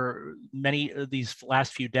over many of these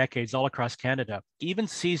last few decades all across Canada. Even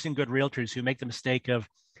seasoned good realtors who make the mistake of,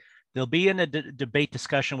 they'll be in a debate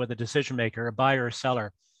discussion with a decision maker, a buyer or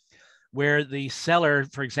seller, where the seller,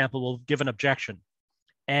 for example, will give an objection,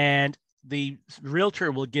 and the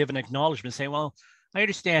realtor will give an acknowledgement saying, well, I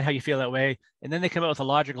understand how you feel that way. And then they come out with a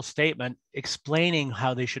logical statement explaining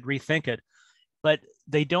how they should rethink it, but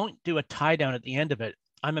they don't do a tie down at the end of it.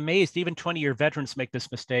 I'm amazed even 20-year veterans make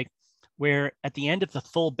this mistake, where at the end of the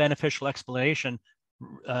full beneficial explanation,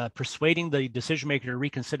 persuading the decision maker to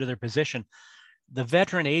reconsider their position, the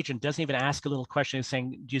veteran agent doesn't even ask a little question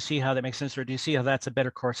saying, do you see how that makes sense? Or do you see how that's a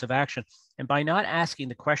better course of action? And by not asking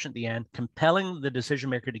the question at the end, compelling the decision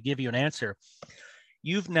maker to give you an answer,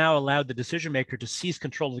 you've now allowed the decision maker to seize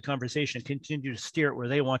control of the conversation and continue to steer it where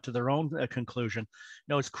they want to their own conclusion.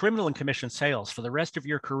 No, it's criminal and commission sales for the rest of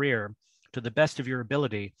your career, to the best of your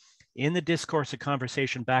ability, in the discourse of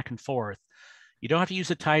conversation back and forth. You don't have to use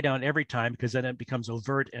a tie down every time, because then it becomes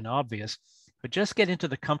overt and obvious, but just get into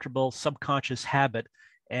the comfortable subconscious habit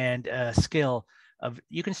and skill of,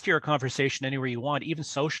 you can steer a conversation anywhere you want, even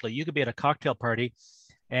socially. You could be at a cocktail party,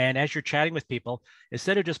 and as you're chatting with people,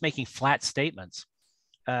 instead of just making flat statements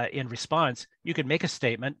in response, you could make a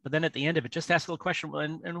statement, but then at the end of it, just ask a little question. Well,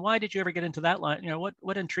 and why did you ever get into that line?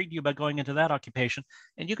 What intrigued you about going into that occupation?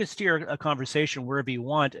 And you can steer a conversation wherever you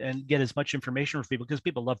want and get as much information from people, because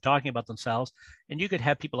people love talking about themselves. And you could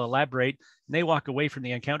have people elaborate, and they walk away from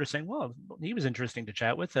the encounter saying, well, he was interesting to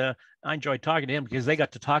chat with. I enjoyed talking to him, because they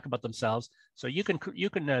got to talk about themselves. So you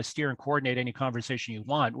can steer and coordinate any conversation you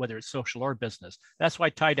want, whether it's social or business. That's why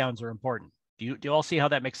tie downs are important. Do you all see how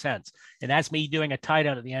that makes sense? And that's me doing a tie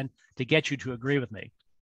down at the end to get you to agree with me.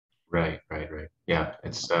 Right. Yeah,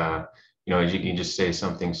 it's you can just say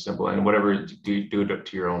something simple, and whatever, do it up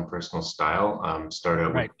to your own personal style. Start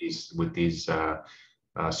out with these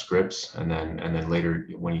scripts, and then later,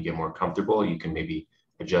 when you get more comfortable, you can maybe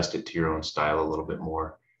adjust it to your own style a little bit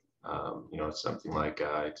more. It's something like,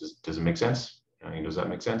 does it make sense? Does that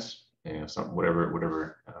make sense? Something,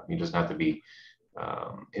 whatever. It doesn't have to be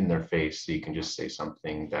in their face. So you can just say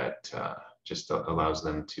something that just allows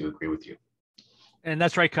them to agree with you. And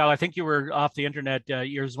that's right, Kyle. I think you were off the internet.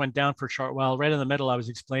 Yours went down for a short while. Right in the middle, I was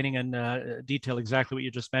explaining in detail exactly what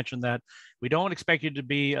you just mentioned, that we don't expect you to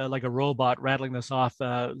be like a robot rattling this off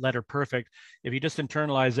letter perfect. If you just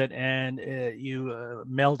internalize it and you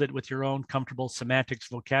meld it with your own comfortable semantics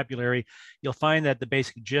vocabulary, you'll find that the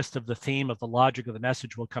basic gist of the theme, of the logic of the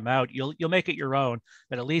message will come out. You'll make it your own,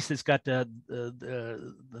 but at least it's got the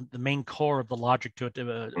main core of the logic to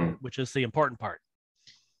it, which is the important part.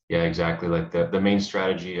 Yeah, exactly. Like the main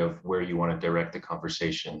strategy of where you want to direct the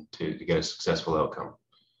conversation to get a successful outcome.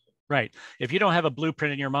 Right. If you don't have a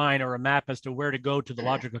blueprint in your mind or a map as to where to go to the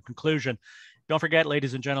logical conclusion, don't forget,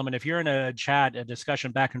 ladies and gentlemen, if you're in a chat, a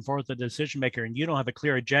discussion back and forth with the decision maker, and you don't have a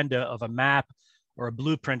clear agenda of a map or a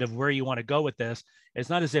blueprint of where you want to go with this, it's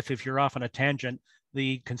not as if you're off on a tangent,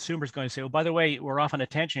 the consumer is going to say, oh, by the way, we're off on a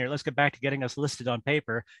tangent here. Let's get back to getting us listed on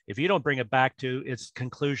paper. If you don't bring it back to its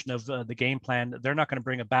conclusion of the game plan, they're not going to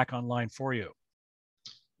bring it back online for you.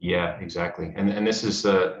 Yeah, exactly. And this is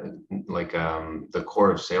the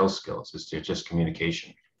core of sales skills, is just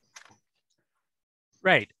communication.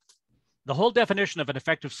 Right. The whole definition of an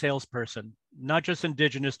effective salesperson, not just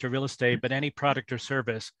indigenous to real estate, but any product or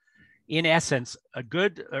service, In essence, a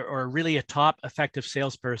good or really a top effective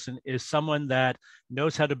salesperson is someone that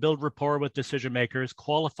knows how to build rapport with decision makers,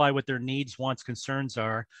 qualify what their needs, wants, concerns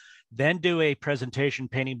are, then do a presentation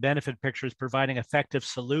painting benefit pictures, providing effective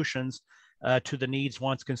solutions to the needs,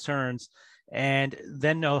 wants, concerns, and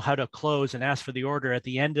then know how to close and ask for the order at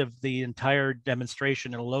the end of the entire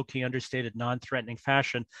demonstration in a low-key, understated, non-threatening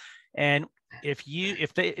fashion. And if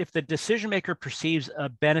the decision maker perceives a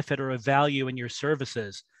benefit or a value in your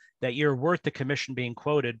services, that you're worth the commission being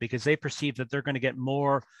quoted because they perceive that they're going to get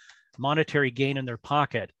more monetary gain in their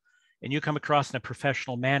pocket, and you come across in a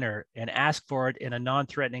professional manner and ask for it in a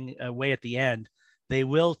non-threatening way at the end, they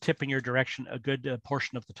will tip in your direction a good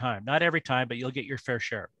portion of the time. Not every time, but you'll get your fair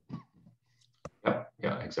share. Yep.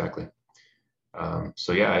 Yeah, exactly.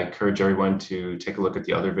 So yeah, I encourage everyone to take a look at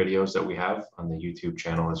the other videos that we have on the YouTube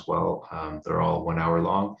channel as well. They're all 1 hour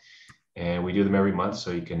long, and we do them every month. So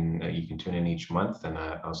you can tune in each month, and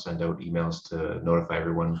I'll send out emails to notify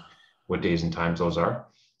everyone what days and times those are.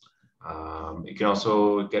 You can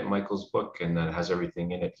also get Michael's book, and that has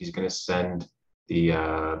everything in it. He's going to send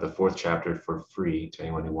the fourth chapter for free to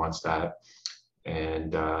anyone who wants that.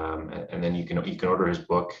 And then you can order his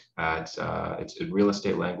book at it's at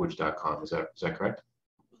realestatelanguage.com. Is that correct?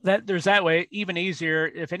 There's that way. Even easier,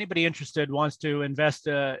 if anybody interested wants to invest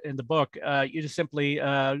in the book, you just simply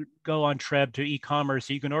go on Treb to e-commerce.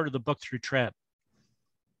 So you can order the book through Treb.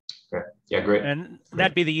 Okay. Yeah, great. And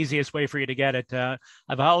that'd be the easiest way for you to get it.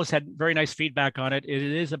 I've always had very nice feedback on it. It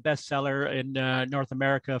is a bestseller in North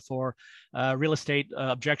America for real estate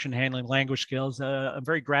objection handling language skills. I'm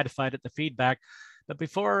very gratified at the feedback. But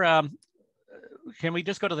before, can we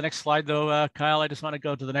just go to the next slide though, Kyle? I just want to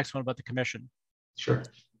go to the next one about the commission. Sure.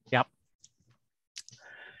 Yep.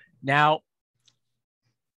 Now,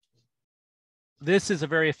 this is a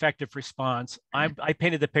very effective response. I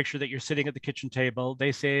painted the picture that you're sitting at the kitchen table.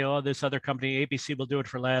 They say, oh, this other company, ABC, will do it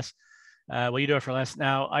for less. Well, you do it for less.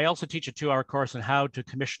 Now, I also teach a 2-hour course on how to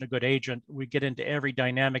commission a good agent. We get into every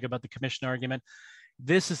dynamic about the commission argument.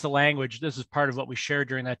 This is the language. This is part of what we shared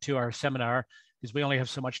during that 2-hour seminar, because we only have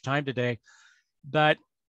so much time today. But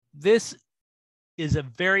this is a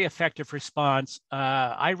very effective response.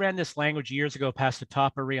 I ran this language years ago past a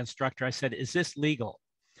top RE instructor. I said, is this legal?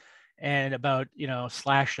 And about, /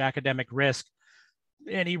 academic risk.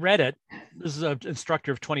 And he read it. This is an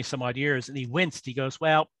instructor of 20 some odd years. And he winced. He goes,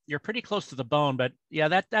 well, you're pretty close to the bone, but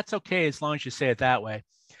yeah, that's okay as long as you say it that way.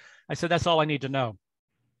 I said, that's all I need to know.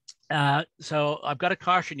 So I've got to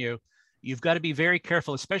caution you. You've got to be very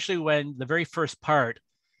careful, especially when the very first part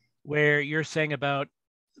where you're saying about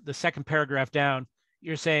the second paragraph down,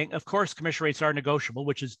 you're saying, of course, commission rates are negotiable,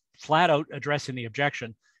 which is flat out addressing the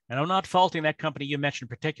objection. And I'm not faulting that company you mentioned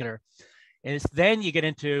in particular. And it's then you get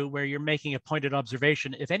into where you're making a pointed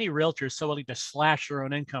observation. If any realtor is so willing to slash their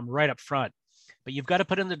own income right up front, but you've got to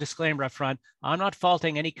put in the disclaimer up front. I'm not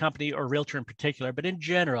faulting any company or realtor in particular, but in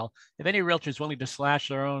general, if any realtor is willing to slash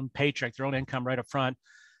their own paycheck, their own income right up front,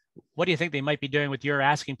 what do you think they might be doing with your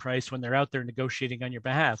asking price when they're out there negotiating on your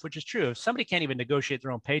behalf? Which is true. If somebody can't even negotiate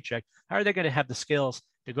their own paycheck, how are they going to have the skills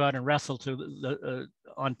to go out and wrestle to the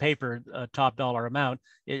on paper top dollar amount?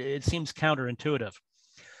 It seems counterintuitive.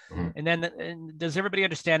 Mm-hmm. And then, does everybody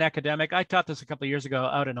understand academic? I taught this a couple of years ago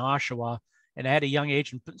out in Oshawa, and I had a young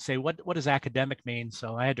agent say, "What does academic mean?"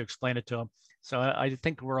 So I had to explain it to him. So I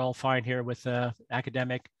think we're all fine here with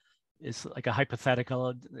academic. Is like a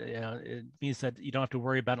hypothetical. It means that you don't have to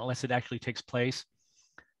worry about it unless it actually takes place.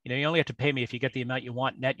 You only have to pay me if you get the amount you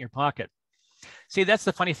want net in your pocket. See, that's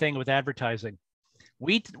the funny thing with advertising.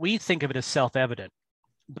 We think of it as self-evident,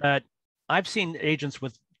 but I've seen agents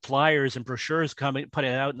with flyers and brochures put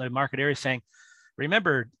it out in the market area saying,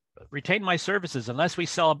 remember, retain my services. Unless we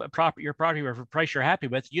sell your property for a price you're happy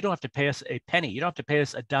with, you don't have to pay us a penny. You don't have to pay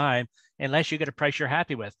us a dime unless you get a price you're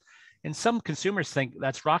happy with. And some consumers think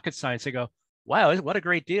that's rocket science. They go, wow, what a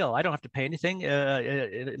great deal. I don't have to pay anything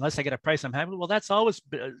unless I get a price I'm happy with. Well, that's always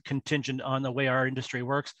contingent on the way our industry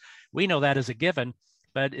works. We know that as a given,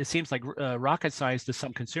 but it seems like rocket science to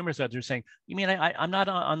some consumers out there saying, you mean I'm not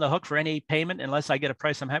on the hook for any payment unless I get a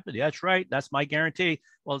price I'm happy with? Yeah, that's right. That's my guarantee.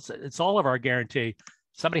 Well, it's all of our guarantee.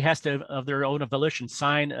 Somebody has to, of their own volition,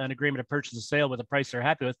 sign an agreement of purchase and sale with a price they're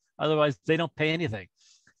happy with. Otherwise, they don't pay anything.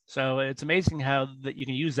 So it's amazing how that you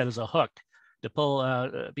can use that as a hook to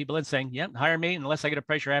pull people in saying, yeah, hire me unless I get a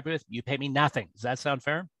price you're happy with. You pay me nothing. Does that sound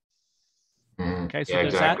fair? Mm-hmm. Okay, so yeah,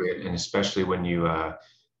 exactly. And especially when you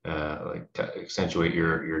accentuate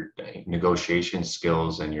your negotiation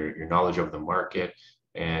skills and your knowledge of the market,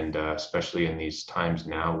 and especially in these times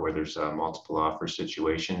now where there's multiple offer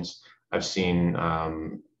situations. I've seen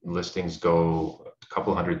listings go a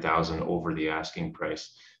couple $100,000 over the asking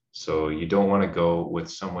price. So you don't want to go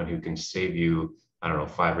with someone who can save you, I don't know,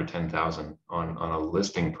 5 or 10,000 on a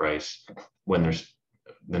listing price when there's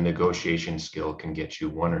the negotiation skill can get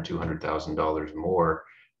you $100,000 or $200,000 more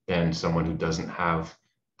than someone who doesn't have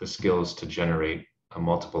the skills to generate a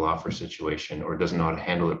multiple offer situation, or doesn't know how to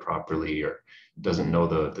handle it properly, or doesn't know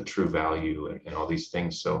the true value and all these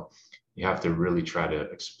things. So you have to really try to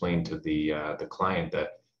explain to the client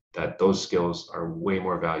that those skills are way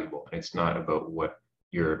more valuable, and it's not about what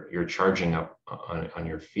you're charging up on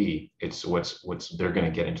your fee. It's what's they're going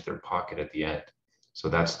to get into their pocket at the end. So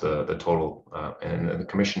that's the total, and the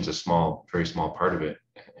commission's a small, very small part of it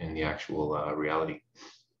in the actual reality.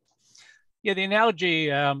 Yeah, the analogy,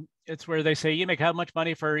 it's where they say you make how much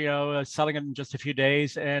money for selling it in just a few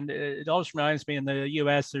days, and it always reminds me in the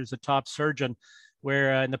U.S. there's a top surgeon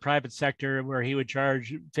where in the private sector where he would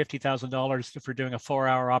charge $50,000 for doing a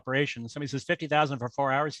 4-hour operation. Somebody says 50,000 for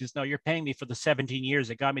 4 hours. He says, no, you're paying me for the 17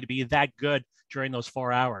 years it got me to be that good during those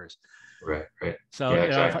 4 hours. Right. So yeah,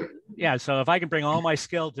 exactly. So if I can bring all my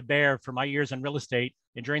skill to bear for my years in real estate,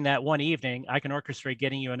 and during that one evening, I can orchestrate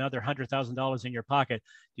getting you another $100,000 in your pocket.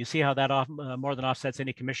 Do you see how that more than offsets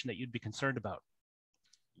any commission that you'd be concerned about?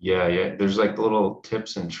 Yeah. There's like little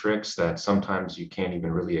tips and tricks that sometimes you can't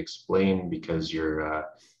even really explain because you're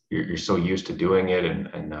so used to doing it,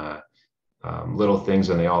 and little things,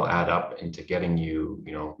 and they all add up into getting you,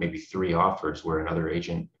 maybe 3 offers, where another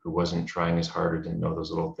agent who wasn't trying as hard or didn't know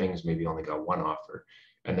those little things maybe only got 1 offer.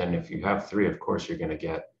 And then if you have 3, of course, you're going to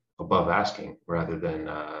get above asking rather than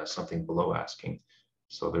something below asking.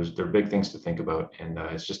 So there are big things to think about, and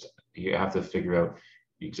it's just you have to figure out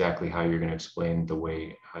exactly how you're going to explain the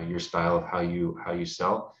way your style of how you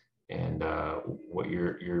sell, and what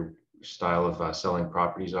your style of selling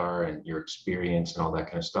properties are, and your experience and all that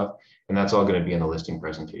kind of stuff. And that's all going to be in the listing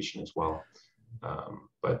presentation as well.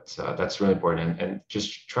 But that's really important, and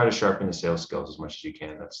just try to sharpen the sales skills as much as you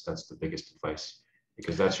can. That's the biggest advice,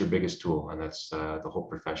 because that's your biggest tool, and that's the whole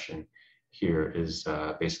profession here is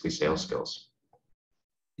basically sales skills.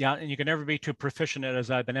 Yeah, and you can never be too proficient at it, as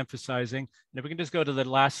I've been emphasizing. And if we can just go to the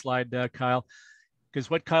last slide, Kyle, because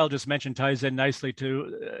what Kyle just mentioned ties in nicely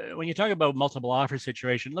to when you talk about multiple offer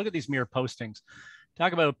situation. Look at these mere postings.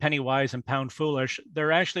 Talk about penny wise and pound foolish.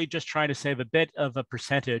 They're actually just trying to save a bit of a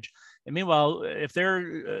percentage. And meanwhile, if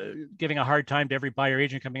they're giving a hard time to every buyer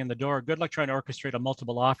agent coming in the door, good luck trying to orchestrate a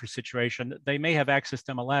multiple offer situation. They may have access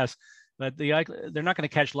to MLS, but they're not going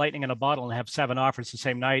to catch lightning in a bottle and have 7 offers the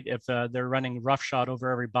same night if they're running roughshod over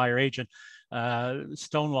every buyer agent,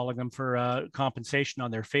 stonewalling them for compensation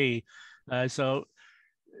on their fee. So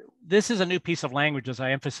this is a new piece of language, as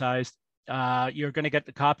I emphasized. You're going to get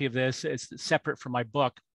the copy of this. It's separate from my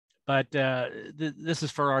book, but this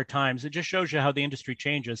is for our times. It just shows you how the industry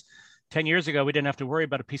changes. 10 years ago, we didn't have to worry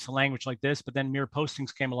about a piece of language like this, but then mere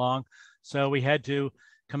postings came along. So we had to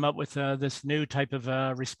come up with this new type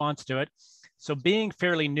of response to it. So being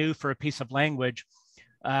fairly new for a piece of language,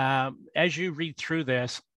 as you read through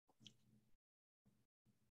this,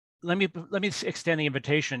 let me extend the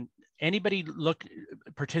invitation. Anybody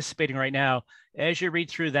participating right now, as you read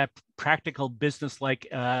through that practical business-like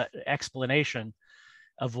explanation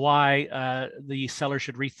of why the seller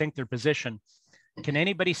should rethink their position, can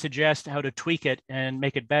anybody suggest how to tweak it and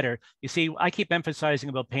make it better? You see, I keep emphasizing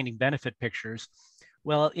about painting benefit pictures.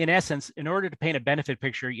 Well, in essence, in order to paint a benefit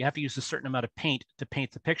picture, you have to use a certain amount of paint to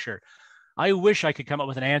paint the picture. I wish I could come up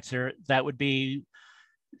with an answer that would be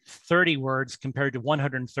 30 words compared to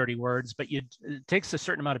 130 words, but it takes a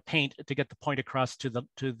certain amount of paint to get the point across to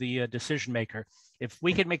the decision maker. If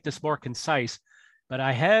we could make this more concise, but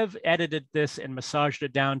I have edited this and massaged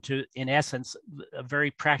it down to, in essence, a very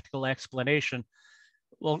practical explanation.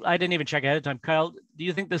 Well, I didn't even check ahead of time. Kyle, do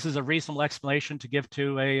you think this is a reasonable explanation to give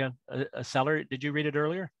to a seller? Did you read it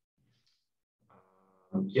earlier?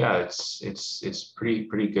 Yeah, it's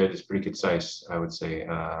pretty good. It's pretty concise, I would say.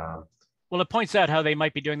 Well, it points out how they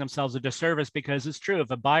might be doing themselves a disservice, because it's true,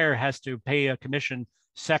 if a buyer has to pay a commission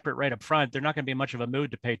separate right up front, they're not going to be much of a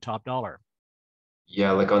mood to pay top dollar.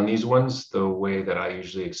 Yeah, like on these ones, the way that I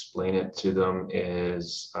usually explain it to them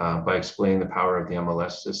is by explaining the power of the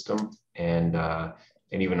MLS system, and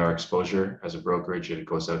even our exposure as a brokerage. It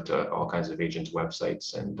goes out to all kinds of agents'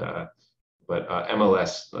 websites, and but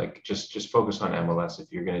MLS, like just focus on MLS. If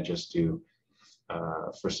you're going to just do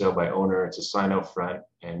for sale by owner, it's a sign out front,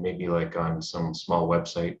 and maybe like on some small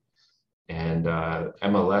website, and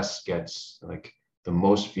MLS gets like the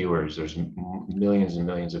most viewers. There's millions and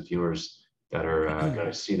millions of viewers that are going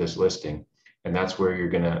to see this listing, and that's where you're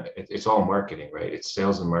gonna. It's all marketing, right? It's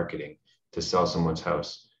sales and marketing to sell someone's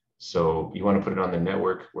house. So you want to put it on the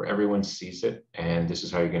network where everyone sees it, and this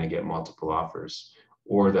is how you're going to get multiple offers.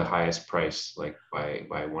 or the highest price, like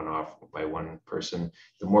by one person.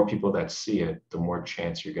 The more people that see it, the more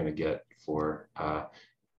chance you're going to get for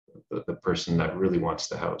the person that really wants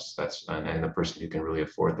the house. And the person who can really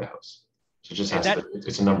afford the house. So it just has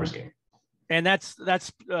it's a numbers game. And that's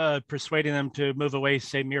persuading them to move away,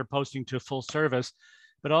 say, mere posting to full service.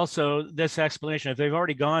 But also this explanation, if they've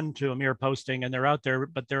already gone to a mere posting and they're out there,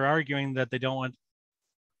 but they're arguing that they don't want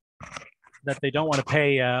to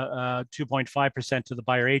pay 2.5% to the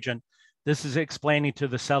buyer agent, this is explaining to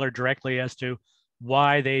the seller directly as to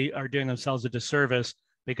why they are doing themselves a disservice.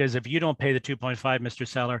 Because if you don't pay the 2.5, Mr.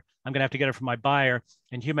 Seller, I'm going to have to get it from my buyer.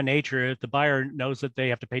 And human nature, if the buyer knows that they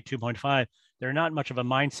have to pay 2.5, they're not much of a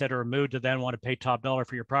mindset or a mood to then want to pay top dollar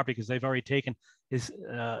for your property, because they've already taken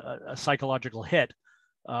a psychological hit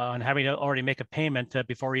on having to already make a payment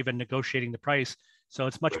before even negotiating the price. So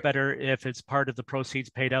it's much better if it's part of the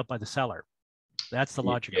proceeds paid out by the seller. That's the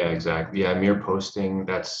logic. Yeah, exactly. Yeah, mere posting,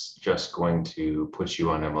 that's just going to put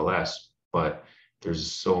you on MLS, but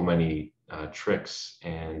there's so many tricks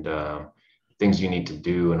and things you need to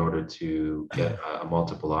do in order to get a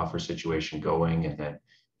multiple offer situation going, and then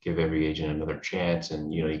give every agent another chance.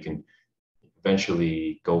 And you can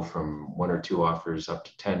eventually go from 1 or 2 offers up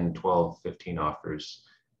to 10, 12, 15 offers.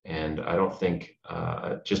 And I don't think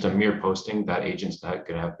just a mere posting, that agent's not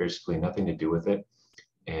going to have basically nothing to do with it.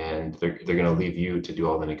 And they're going to leave you to do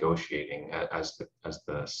all the negotiating as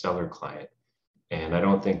the seller client. And I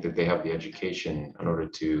don't think that they have the education in order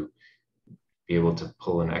to be able to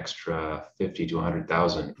pull an extra 50 to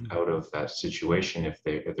 100,000 out of that situation if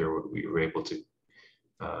we were able to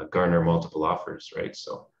garner multiple offers, right?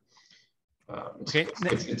 So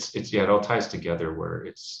it all ties together, where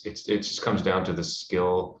it just comes down to the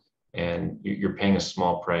skill, and you're paying a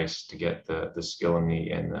small price to get the skill and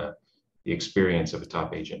the experience of a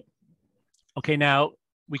top agent. Okay, now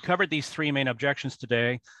we covered these 3 main objections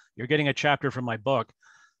today. You're getting a chapter from my book,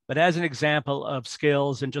 but as an example of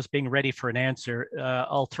skills and just being ready for an answer,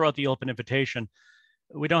 I'll throw out the open invitation.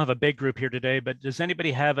 We don't have a big group here today, but does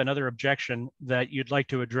anybody have another objection that you'd like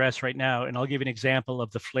to address right now? And I'll give you an example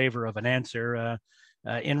of the flavor of an answer.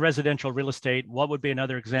 In residential real estate, what would be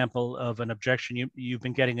another example of an objection you've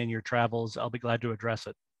been getting in your travels? I'll be glad to address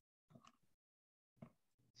it.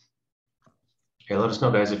 Okay, let us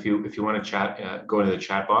know, guys. If you want to chat, go to the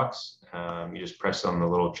chat box. You just press on the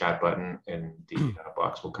little chat button, and the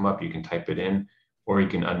box will come up. You can type it in, or you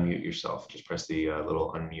can unmute yourself. Just press the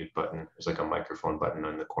little unmute button. There's like a microphone button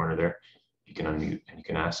on the corner there. You can unmute and you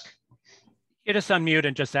can ask. You just unmute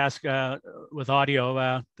and just ask with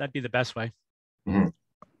audio. That'd be the best way. Mm-hmm.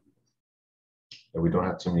 We don't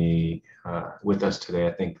have too many with us today.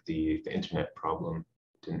 I think the internet problem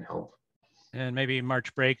didn't help. And maybe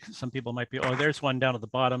March break, some people might be, oh, there's one down at the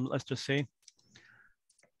bottom. Let's just see.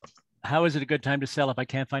 How is it a good time to sell if I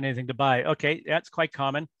can't find anything to buy? Okay, that's quite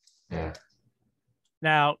common. Yeah.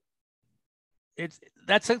 Now,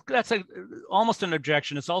 that's almost an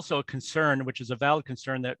objection. It's also a concern, which is a valid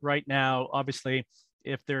concern, that right now, obviously,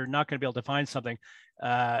 if they're not going to be able to find something,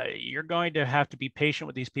 you're going to have to be patient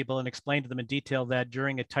with these people and explain to them in detail that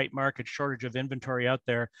during a tight market, shortage of inventory out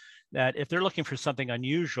there, that if they're looking for something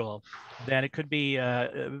unusual, then it could be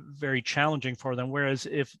very challenging for them. Whereas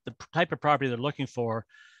if the type of property they're looking for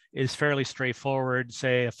is fairly straightforward,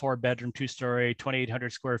 say a 4-bedroom, 2-story,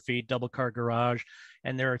 2,800 square feet, double car garage,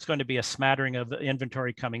 and it's going to be a smattering of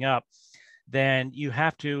inventory coming up, then you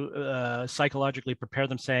have to psychologically prepare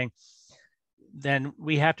them, saying, then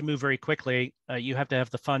we have to move very quickly. You have to have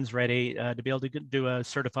the funds ready to be able to do a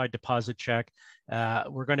certified deposit check.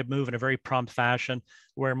 We're going to move in a very prompt fashion,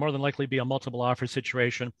 where more than likely be a multiple offer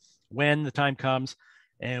situation. When the time comes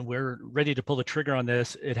and we're ready to pull the trigger on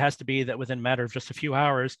this, it has to be that within a matter of just a few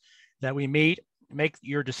hours that we meet, make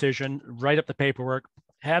your decision, write up the paperwork,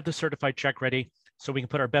 have the certified check ready, so we can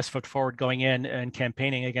put our best foot forward going in and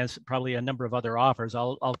campaigning against probably a number of other offers.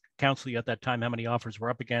 I'll counsel you at that time how many offers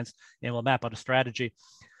we're up against, and we'll map out a strategy.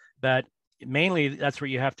 But mainly, that's where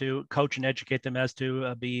you have to coach and educate them as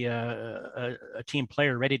to be a team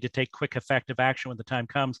player ready to take quick, effective action when the time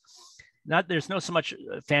comes. There's no so much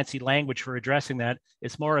fancy language for addressing that.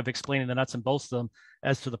 It's more of explaining the nuts and bolts of them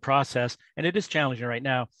as to the process. And it is challenging right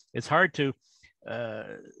now. It's hard to,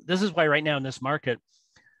 this is why right now in this market,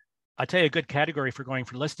 I tell you, a good category for going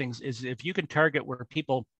for listings is if you can target where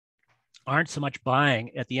people aren't so much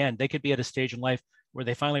buying at the end. They could be at a stage in life where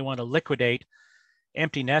they finally want to liquidate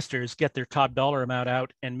empty nesters, get their top dollar amount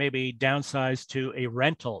out, and maybe downsize to a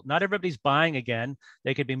rental. Not everybody's buying again.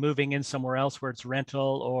 They could be moving in somewhere else where it's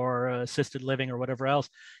rental or assisted living or whatever else.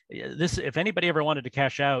 If anybody ever wanted to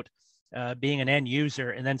cash out, being an end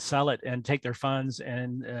user and then sell it and take their funds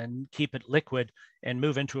and keep it liquid and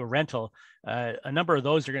move into a rental. A number of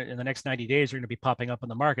those are going to, in the next 90 days, are going to be popping up on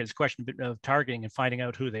the market. It's a question of targeting and finding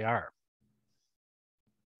out who they are.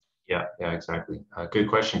 Yeah, exactly. Good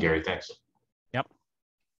question, Gary. Thanks. Yep.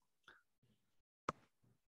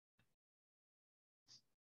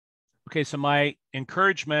 Okay, so my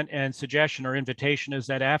encouragement and suggestion or invitation is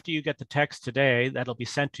that after you get the text today, that'll be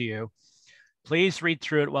sent to you, please read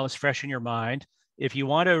through it while it's fresh in your mind. If you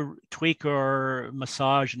want to tweak or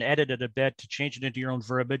massage and edit it a bit to change it into your own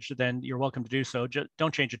verbiage, then you're welcome to do so. Just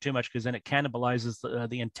don't change it too much, because then it cannibalizes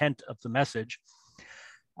the intent of the message.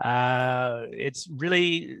 It's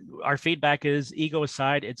really, our feedback is, ego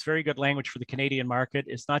aside, it's very good language for the Canadian market.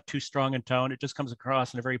 It's not too strong in tone. It just comes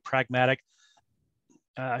across in a very pragmatic,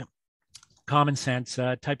 common sense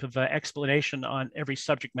type of explanation on every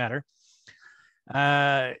subject matter.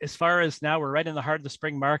 As far as now, we're right in the heart of the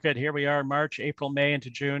spring market. Here we are, March, April, May into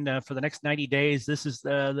June. For the next 90 days, this is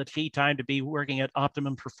the key time to be working at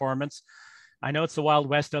optimum performance. I know it's the Wild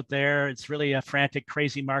West out there. It's really a frantic,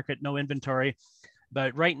 crazy market, no inventory.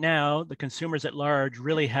 But right now, the consumers at large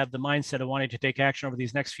really have the mindset of wanting to take action over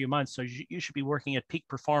these next few months. So you should be working at peak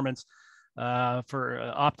performance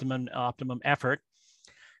for optimum effort.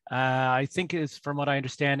 I think it's, from what I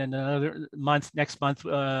understand, in another month, next month,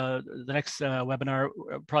 the next webinar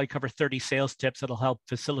will probably cover 30 sales tips that'll help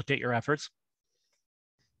facilitate your efforts.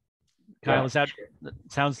 Kyle, that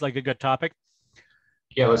sounds like a good topic?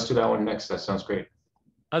 Yeah, let's do that one next. That sounds great.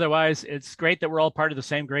 Otherwise, it's great that we're all part of the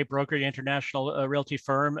same great Brokerage international realty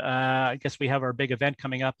firm. I guess we have our big event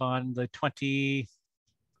coming up on the 24th,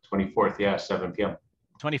 yeah, 7 p.m.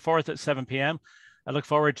 24th at 7 p.m. I look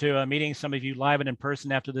forward to meeting some of you live and in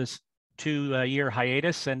person after this 2-year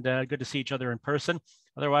hiatus, and good to see each other in person.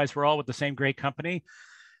 Otherwise, we're all with the same great company.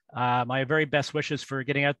 My very best wishes for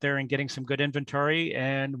getting out there and getting some good inventory,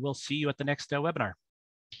 and we'll see you at the next webinar.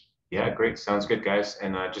 Yeah, great. Sounds good, guys.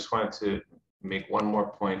 And I just wanted to make one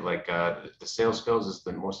more point. Like the sales skills is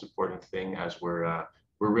the most important thing, as we're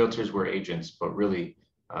realtors, we're agents, but really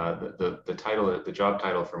the title, the job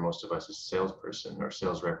title for most of us is salesperson or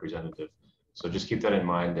sales representative. So just keep that in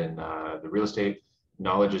mind. And the real estate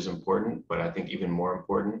knowledge is important, but I think even more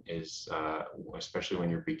important is, especially when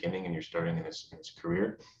you're beginning and you're starting in this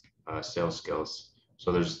career, sales skills.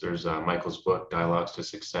 So there's Michael's book, Dialogues to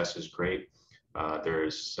Success, is great.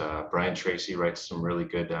 There's Brian Tracy writes some really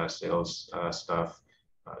good sales stuff.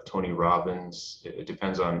 Tony Robbins. It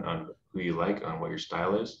depends on who you like, on what your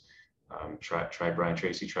style is. Try Brian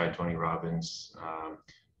Tracy, try Tony Robbins.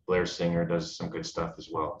 Blair Singer does some good stuff as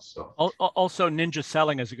well. So also, Ninja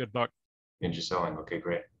Selling is a good book. Ninja Selling. Okay,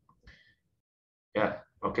 great. Yeah.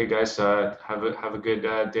 Okay, guys. Have a good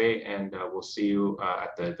day, and we'll see you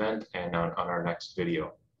at the event and on our next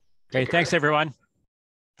video. Okay. Thanks, everyone.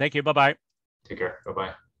 Thank you. Bye-bye. Take care.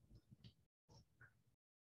 Bye-bye.